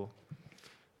 so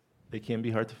they can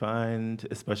be hard to find,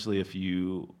 especially if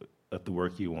the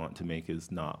work you want to make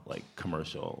is not like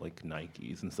commercial, like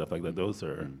Nikes and stuff like that. Those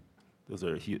are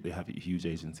they have huge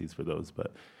agencies for those,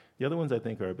 but the other ones I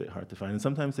think are a bit hard to find, and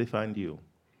sometimes they find you.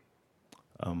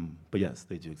 But yes,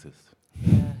 they do exist.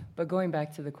 Yeah, but going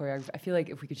back to the choreography, I feel like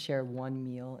if we could share one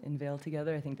meal in Vail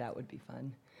together, I think that would be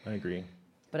fun. I agree.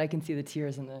 But I can see the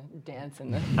tears and the dance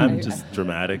and the. I'm just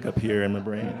dramatic up here in my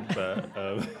brain, but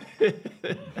I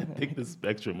think the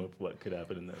spectrum of what could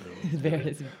happen in that room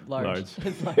It's large.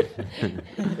 It's large.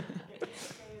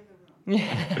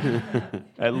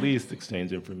 At least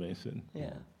exchange information.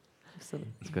 Yeah,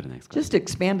 absolutely. Let's go to the next question. Just to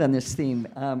expand on this theme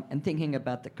and thinking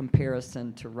about the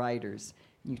comparison to writers,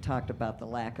 you talked about the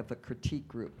lack of a critique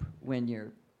group when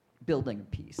you're building a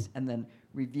piece, and then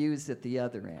reviews at the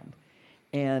other end.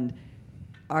 And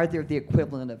are there the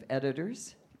equivalent of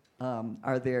editors?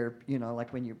 Are there,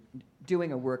 like when you're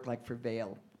doing a work like for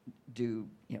Vail, do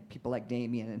people like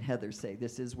Damien and Heather say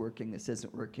this is working, this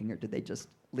isn't working, or do they just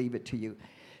leave it to you?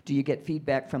 Do you get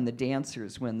feedback from the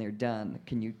dancers when they're done?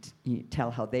 Can you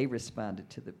tell how they responded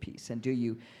to the piece? And do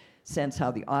you sense how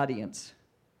the audience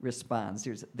responds?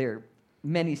 There are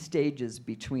many stages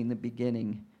between the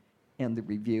beginning and the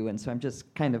review, and so I'm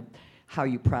just kind of how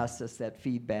you process that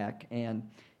feedback, and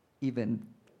even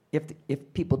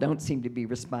if people don't seem to be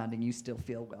responding, you still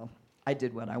feel, well, I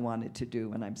did what I wanted to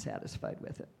do and I'm satisfied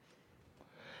with it.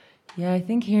 Yeah, I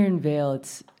think here in Vail,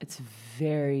 it's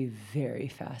very, very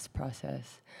fast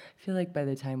process. I feel like by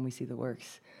the time we see the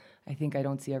works, I think I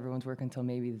don't see everyone's work until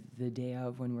maybe the day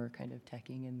of when we're kind of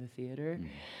teching in the theater.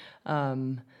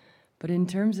 But in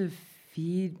terms of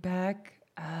feedback,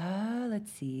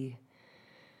 let's see.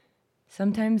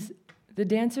 Sometimes the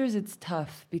dancers, it's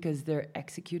tough because they're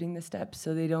executing the steps,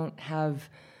 so they don't have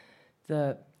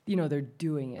they're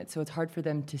doing it. So it's hard for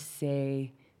them to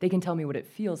say, they can tell me what it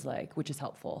feels like, which is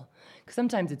helpful. Because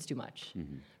sometimes it's too much,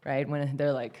 right? When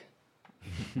they're like,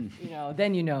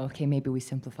 then okay, maybe we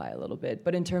simplify a little bit.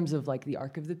 But in terms of like the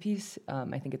arc of the piece,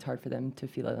 I think it's hard for them to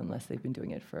feel it unless they've been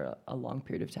doing it for a long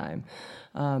period of time.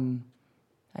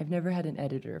 I've never had an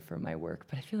editor for my work,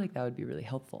 but I feel like that would be really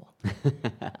helpful.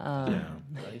 I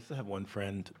used to have one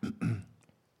friend.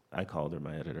 I called her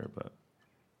my editor, but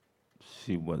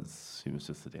she was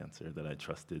just a dancer that I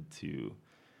trusted to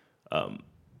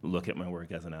look at my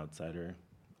work as an outsider.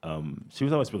 She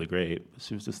was always really great.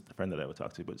 She was just a friend that I would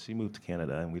talk to, but she moved to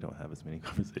Canada, and we don't have as many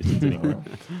conversations anymore.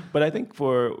 But I think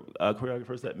for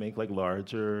choreographers that make like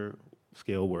larger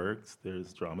scale works,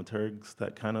 there's dramaturgs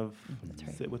that kind of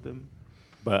sit with them.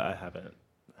 But I haven't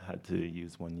had to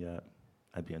use one yet.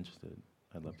 I'd be interested.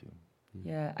 I'd love to.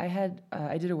 Yeah,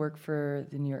 I did a work for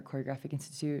the New York Choreographic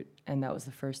Institute, and that was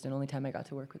the first and only time I got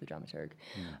to work with a dramaturg.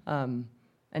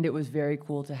 And it was very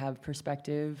cool to have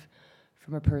perspective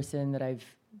from a person that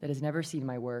has never seen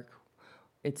my work.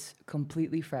 It's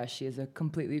completely fresh. She has a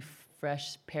completely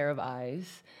fresh pair of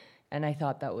eyes, and I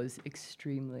thought that was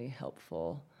extremely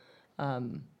helpful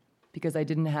because I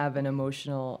didn't have an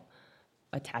emotional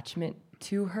attachment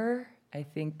to her. I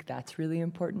think that's really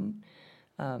important.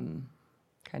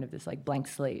 Kind of this like blank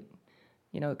slate,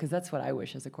 because that's what I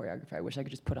wish as a choreographer. I wish I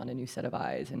could just put on a new set of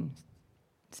eyes and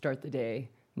start the day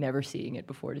never seeing it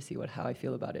before to see how I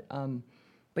feel about it.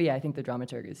 But yeah, I think the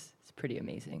dramaturg is pretty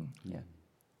amazing. Yeah.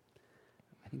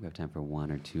 I think we have time for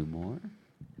one or two more.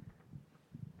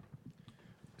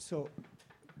 So,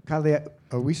 Caili,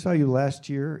 we saw you last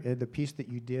year at the piece that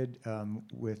you did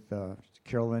with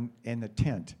Carolyn and the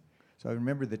tent. So I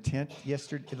remember the tent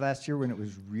last year when it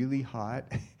was really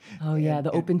hot. Oh yeah,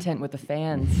 the open tent with the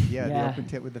fans. Yeah, the open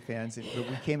tent with the fans. But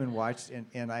we came and watched,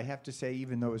 and I have to say,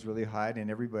 even though it was really hot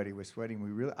and everybody was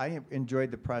sweating, I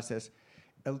enjoyed the process.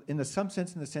 In the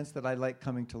sense that I like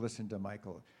coming to listen to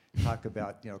Michael talk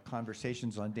about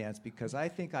conversations on dance, because I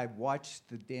think I've watched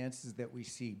the dances that we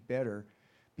see better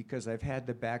because I've had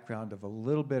the background of a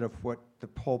little bit of what the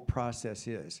whole process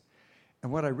is.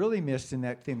 And what I really missed in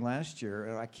that thing last year,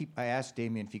 and I asked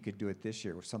Damien if he could do it this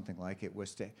year or something like it,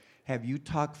 was to have you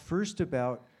talk first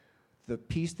about the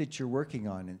piece that you're working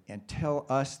on and tell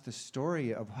us the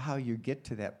story of how you get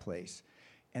to that place.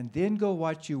 And then go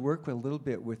watch you work a little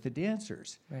bit with the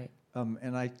dancers. Right.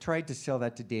 And I tried to sell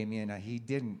that to Damien. He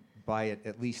didn't buy it,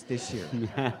 at least this year.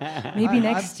 Maybe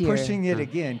next I'm year. pushing it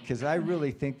again because I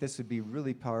really think this would be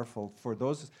really powerful for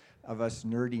those of us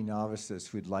nerdy novices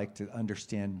who'd like to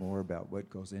understand more about what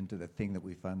goes into the thing that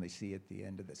we finally see at the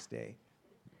end of this day.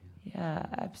 Yeah,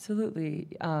 absolutely.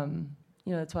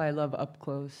 That's why I love up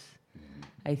close.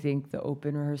 I think the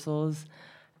open rehearsals,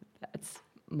 that's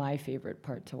my favorite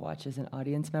part to watch as an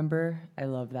audience member. I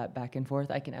love that back and forth.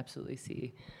 I can absolutely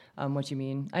see what you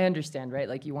mean. I understand, right?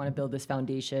 Like you want to build this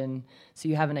foundation so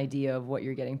you have an idea of what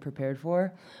you're getting prepared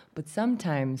for. But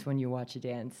sometimes when you watch a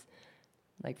dance,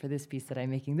 like for this piece that I'm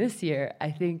making this year,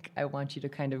 I think I want you to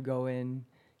kind of go in,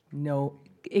 know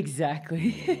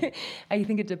exactly. I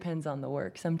think it depends on the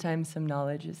work. Sometimes some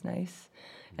knowledge is nice,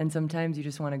 and sometimes you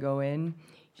just want to go in,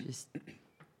 just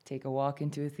take a walk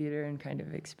into a theater and kind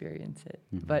of experience it.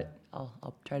 Mm-hmm. But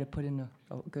I'll try to put in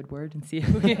a good word and see if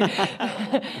we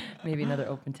maybe another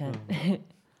open tent.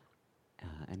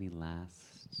 Any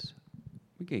last?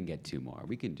 We can get two more.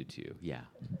 We can do two. Yeah.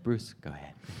 Bruce, go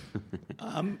ahead.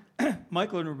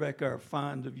 Michael and Rebecca are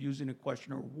fond of using a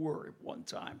question or word at one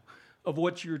time of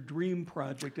what's your dream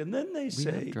project, and then they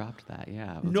say, we have dropped that,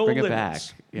 yeah. Let's no bring limits,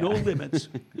 it back. Yeah. No limits.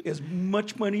 As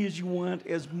much money as you want,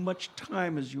 as much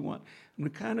time as you want.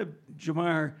 And kind of,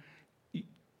 Jamar,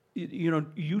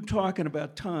 you talking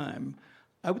about time,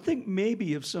 I would think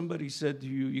maybe if somebody said to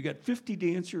you, you got 50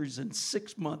 dancers in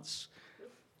 6 months,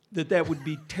 that would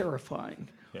be terrifying.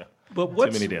 Yeah. But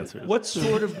too many dancers. What's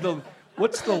the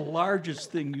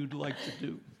largest thing you'd like to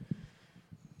do?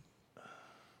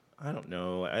 I don't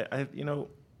know.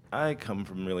 I come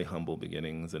from really humble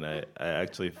beginnings, and I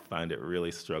actually find it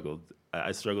really struggled.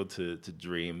 I struggled to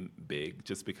dream big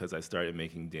just because I started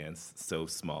making dance so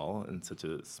small in such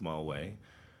a small way.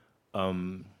 I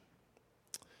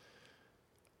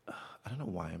don't know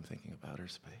why I'm thinking of outer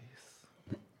space.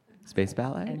 Space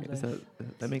ballet?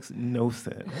 That makes no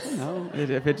sense. No,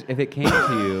 if it came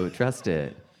to you, trust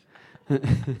it. All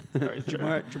right,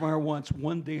 Jamar wants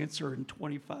one dancer in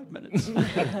 25 minutes.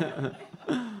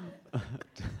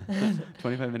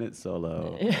 25-minute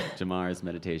solo. Jamar's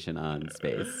meditation on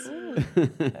space.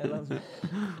 I love it.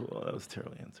 Cool, that was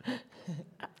terribly answered.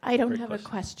 I don't have a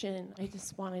question. I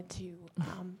just wanted to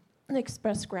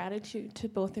express gratitude to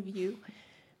both of you.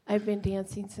 I've been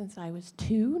dancing since I was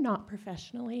 2, not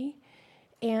professionally,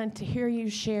 and to hear you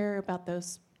share about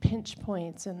those pinch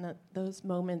points and those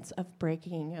moments of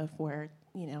breaking of where,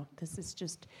 this is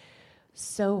just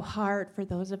so hard for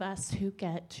those of us who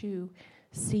get to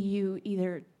see you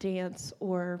either dance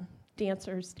or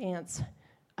dancers dance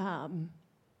on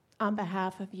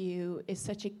behalf of you is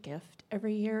such a gift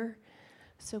every year.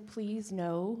 So please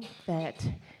know that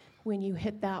when you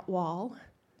hit that wall,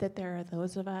 that there are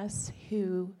those of us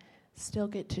who still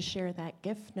get to share that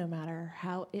gift no matter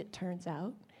how it turns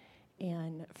out.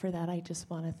 And for that, I just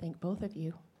want to thank both of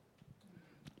you.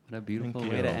 What a beautiful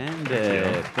way to end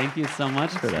it. Thank you so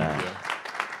much for that.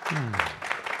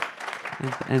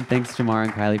 And thanks, Jamar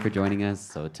and Caili, for joining us.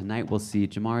 So tonight we'll see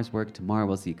Jamar's work, tomorrow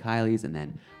we'll see Caili's, and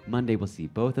then Monday we'll see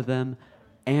both of them,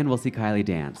 and we'll see Caili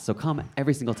dance. So come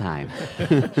every single time.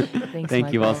 Thanks,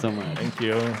 Thank you Michael. all so much. Thank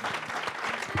you.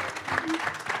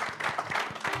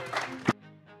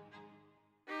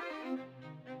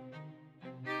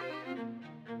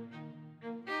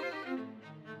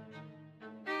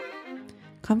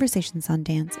 Conversations on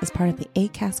Dance is part of the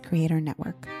ACAST Creator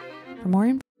Network. For more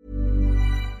information,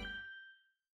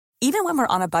 Even when we're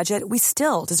on a budget, we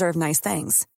still deserve nice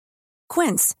things.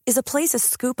 Quince is a place to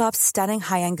scoop up stunning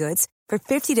high-end goods for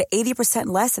 50 to 80%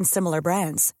 less than similar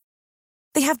brands.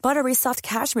 They have buttery soft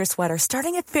cashmere sweaters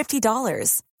starting at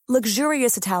 $50,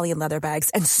 luxurious Italian leather bags,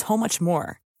 and so much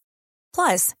more.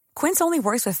 Plus, Quince only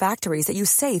works with factories that use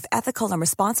safe, ethical, and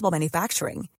responsible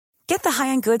manufacturing. Get the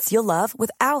high-end goods you'll love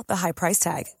without the high price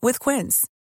tag with Quince.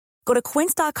 Go to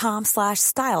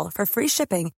quince.com/style for free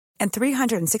shipping and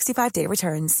 365-day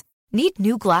returns. Need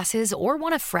new glasses or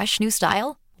want a fresh new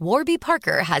style? Warby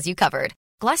Parker has you covered.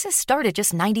 Glasses start at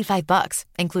just $95,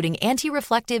 including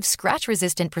anti-reflective,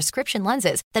 scratch-resistant prescription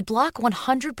lenses that block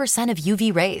 100% of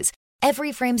UV rays.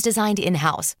 Every frame's designed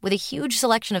in-house with a huge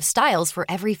selection of styles for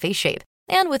every face shape.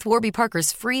 And with Warby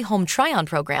Parker's free home try-on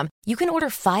program, you can order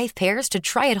 5 pairs to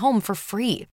try at home for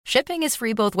free. Shipping is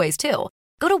free both ways, too.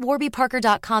 Go to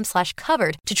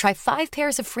warbyparker.com/covered to try 5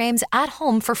 pairs of frames at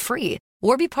home for free.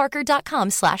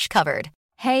 warbyparker.com/covered.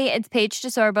 Hey, it's Paige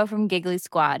DeSorbo from Giggly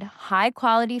Squad. High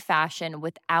quality fashion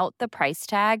without the price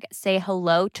tag. Say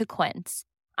hello to Quince.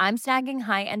 I'm snagging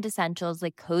high-end essentials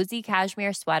like cozy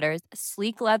cashmere sweaters,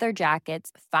 sleek leather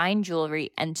jackets, fine jewelry,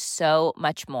 and so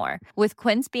much more. With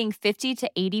Quince being 50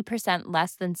 to 80%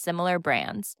 less than similar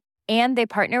brands. And they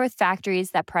partner with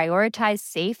factories that prioritize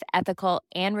safe, ethical,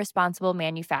 and responsible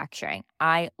manufacturing.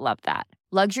 I love that.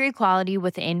 Luxury quality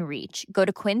within reach. Go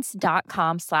to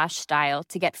quince.com/style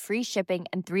to get free shipping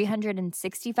and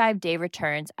 365-day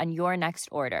returns on your next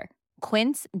order.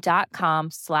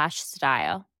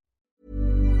 Quince.com/style.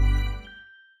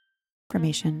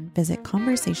 Information, visit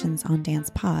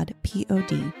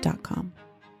conversationsondancepod.com.